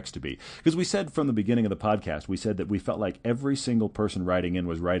WRX to be? Because we said from the beginning of the podcast, we said that we felt like every single person writing in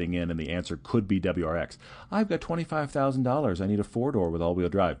was writing in and the answer could be WRX. I've got $25,000. I need a 4-door with all-wheel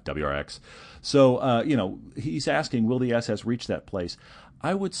drive. WRX. So, he's asking, will the SS reach that place?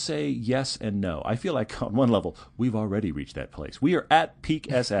 I would say yes and no. I feel like on one level, we've already reached that place. We are at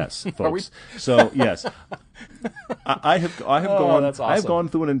peak SS, folks. So yes, I have gone. That's awesome. I have gone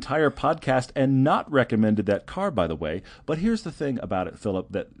through an entire podcast and not recommended that car, by the way. But here's the thing about it,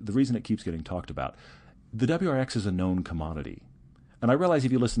 Philip, that the reason it keeps getting talked about, the WRX is a known commodity. And I realize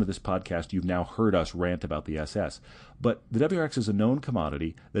if you listen to this podcast, you've now heard us rant about the SS. But the WRX is a known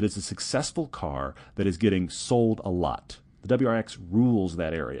commodity that is a successful car that is getting sold a lot. The WRX rules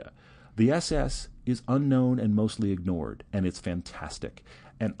that area. The SS is unknown and mostly ignored, and it's fantastic.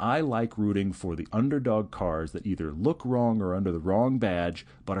 And I like rooting for the underdog cars that either look wrong or under the wrong badge,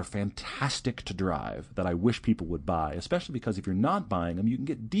 but are fantastic to drive, that I wish people would buy, especially because if you're not buying them, you can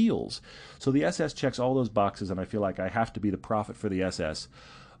get deals. So the SS checks all those boxes, and I feel like I have to be the prophet for the SS.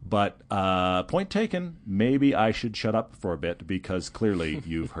 But point taken, maybe I should shut up for a bit because clearly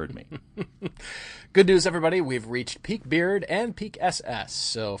you've heard me. Good news, everybody. We've reached peak Beard and peak SS.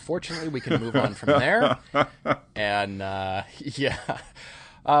 So fortunately, we can move on from there. And well,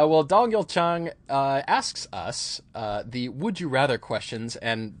 Dongyul Chung asks us the would you rather questions.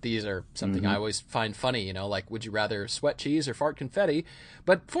 And these are something I always find funny, like would you rather sweat cheese or fart confetti?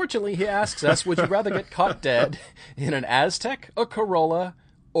 But fortunately, he asks us, would you rather get caught dead in an Aztek, a Corolla,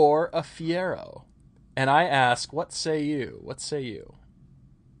 or a Fiero? And I ask, what say you? What say you?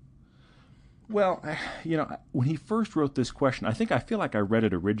 Well, when he first wrote this question, I feel like I read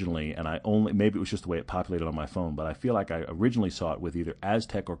it originally, and maybe it was just the way it populated on my phone, but I feel like I originally saw it with either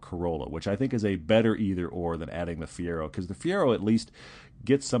Aztek or Corolla, which I think is a better either or than adding the Fiero, because the Fiero at least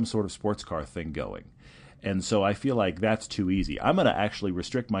gets some sort of sports car thing going. And so I feel like that's too easy. I'm going to actually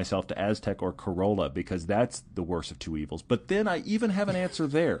restrict myself to Aztek or Corolla because that's the worst of two evils. But then I even have an answer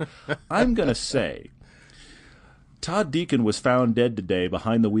there. I'm going to say Todd Deacon was found dead today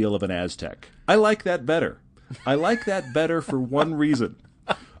behind the wheel of an Aztek. I like that better. I like that better for one reason.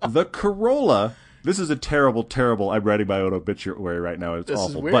 The Corolla, this is a terrible, terrible, I'm writing my own obituary right now. It's awful.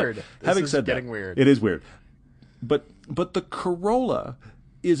 This is weird. But having said that, weird. It is weird. But the Corolla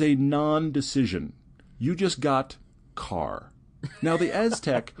is a non-decision. You just got car. Now the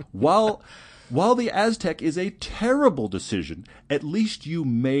Aztek, while the Aztek is a terrible decision, at least you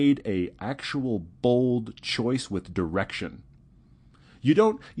made a actual bold choice with direction. You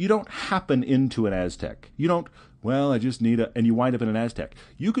don't happen into an Aztek. You don't, I just need and you wind up in an Aztek.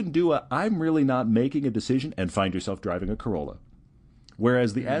 You can do I'm really not making a decision and find yourself driving a Corolla.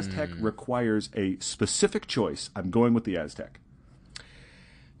 Whereas the Aztek requires a specific choice. I'm going with the Aztek.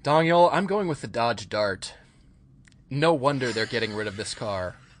 Dongyul, I'm going with the Dodge Dart. No wonder they're getting rid of this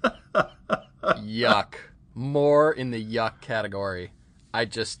car. Yuck. More in the yuck category.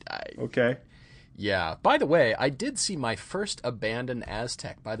 Okay. Yeah. By the way, I did see my first abandoned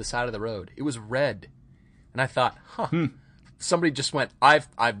Aztek by the side of the road. It was red. And I thought, somebody just went,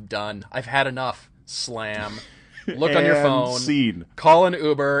 I've done. I've had enough. Slam. Look on your phone. Scene. Call an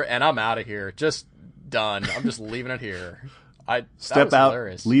Uber, and I'm out of here. Just done. I'm just leaving it here. Step out,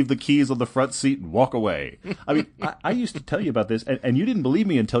 hilarious. Leave the keys on the front seat, and walk away. I mean, I used to tell you about this, and you didn't believe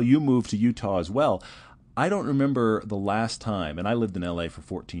me until you moved to Utah as well. I don't remember the last time, and I lived in L.A. for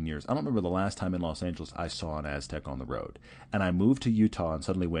 14 years, I don't remember the last time in Los Angeles I saw an Aztek on the road. And I moved to Utah and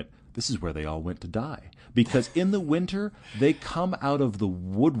suddenly went, this is where they all went to die. Because in the winter, they come out of the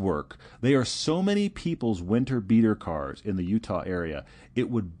woodwork. They are so many people's winter beater cars in the Utah area, it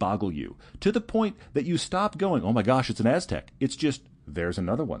would boggle you. To the point that you stop going, oh my gosh, it's an Aztek. It's just, there's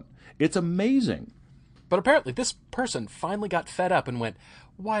another one. It's amazing. But apparently this person finally got fed up and went,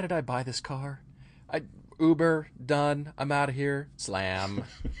 why did I buy this car? Uber, done, I'm out of here, slam.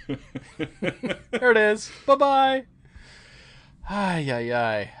 There it is. Bye-bye.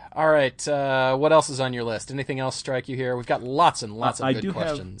 Ay. All right, what else is on your list? Anything else strike you here? We've got lots and lots of good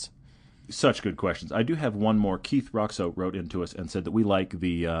questions. Such good questions. I do have one more. Keith Roxo wrote into us and said that we like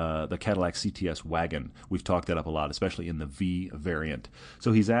the Cadillac CTS wagon. We've talked that up a lot, especially in the V variant.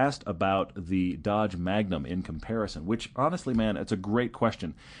 So he's asked about the Dodge Magnum in comparison, which honestly, man, it's a great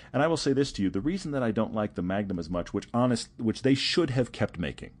question. And I will say this to you. The reason that I don't like the Magnum as much, which they should have kept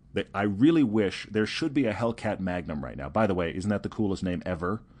making, I really wish there should be a Hellcat Magnum right now. By the way, isn't that the coolest name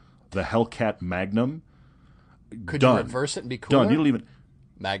ever? The Hellcat Magnum? Could you reverse it and be cooler? Done. You don't even...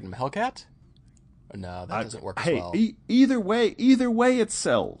 Magnum Hellcat? No, that doesn't work as well. Either way it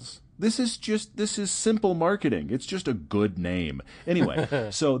sells. This is simple marketing. It's just a good name. Anyway,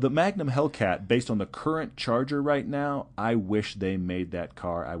 so the Magnum Hellcat, based on the current Charger right now, I wish they made that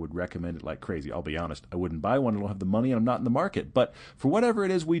car. I would recommend it like crazy. I'll be honest. I wouldn't buy one. I don't have the money, and I'm not in the market. But for whatever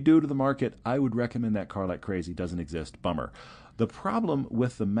it is we do to the market, I would recommend that car like crazy. Doesn't exist. Bummer. The problem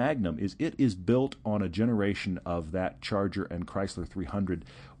with the Magnum is it is built on a generation of that Charger and Chrysler 300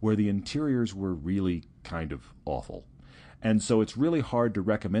 where the interiors were really kind of awful. And so it's really hard to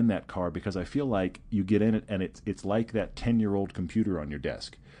recommend that car because I feel like you get in it and it's like that 10-year-old computer on your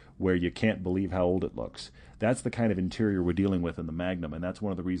desk where you can't believe how old it looks. That's the kind of interior we're dealing with in the Magnum, and that's one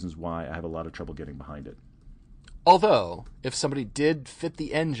of the reasons why I have a lot of trouble getting behind it. Although, if somebody did fit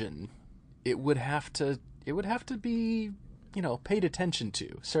the engine, it would have to be, paid attention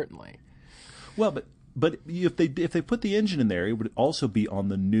to, certainly. Well, but if they put the engine in there, it would also be on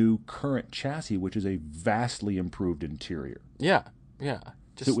the new current chassis, which is a vastly improved interior. Yeah.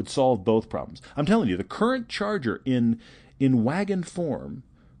 So it would solve both problems. I'm telling you, the current Charger in wagon form,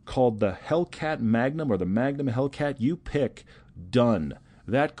 called the Hellcat Magnum or the Magnum Hellcat, you pick, done.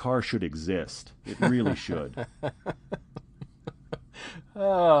 That car should exist. It really should.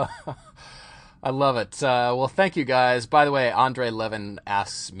 Oh, I love it. Well, thank you guys. By the way, Andre Levin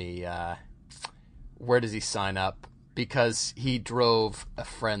asks me, where does he sign up? Because he drove a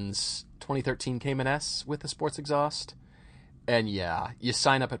friend's 2013 Cayman S with a sports exhaust. And yeah, you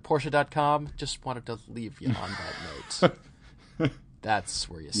sign up at Porsche.com. Just wanted to leave you on that note. That's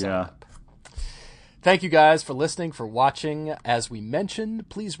where you sign up. Thank you guys for listening, for watching. As we mentioned,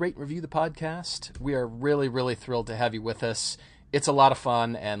 please rate and review the podcast. We are really, really thrilled to have you with us. It's a lot of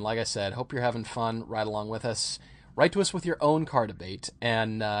fun, and like I said, hope you're having fun right along with us. Write to us with your own car debate,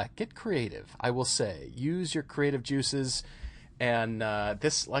 and get creative, I will say. Use your creative juices, and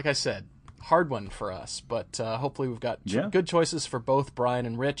this, like I said, hard one for us, but hopefully we've got good choices for both Brian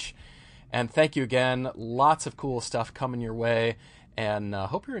and Rich. And thank you again. Lots of cool stuff coming your way, and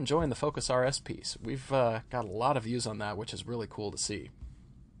hope you're enjoying the Focus RS piece. We've got a lot of views on that, which is really cool to see.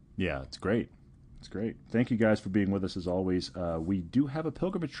 Yeah, it's great. It's great. Thank you guys for being with us as always. We do have a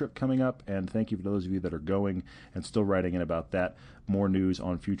pilgrimage trip coming up, and thank you for those of you that are going and still writing in about that. More news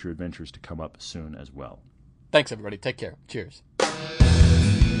on future adventures to come up soon as well. Thanks, everybody. Take care. Cheers.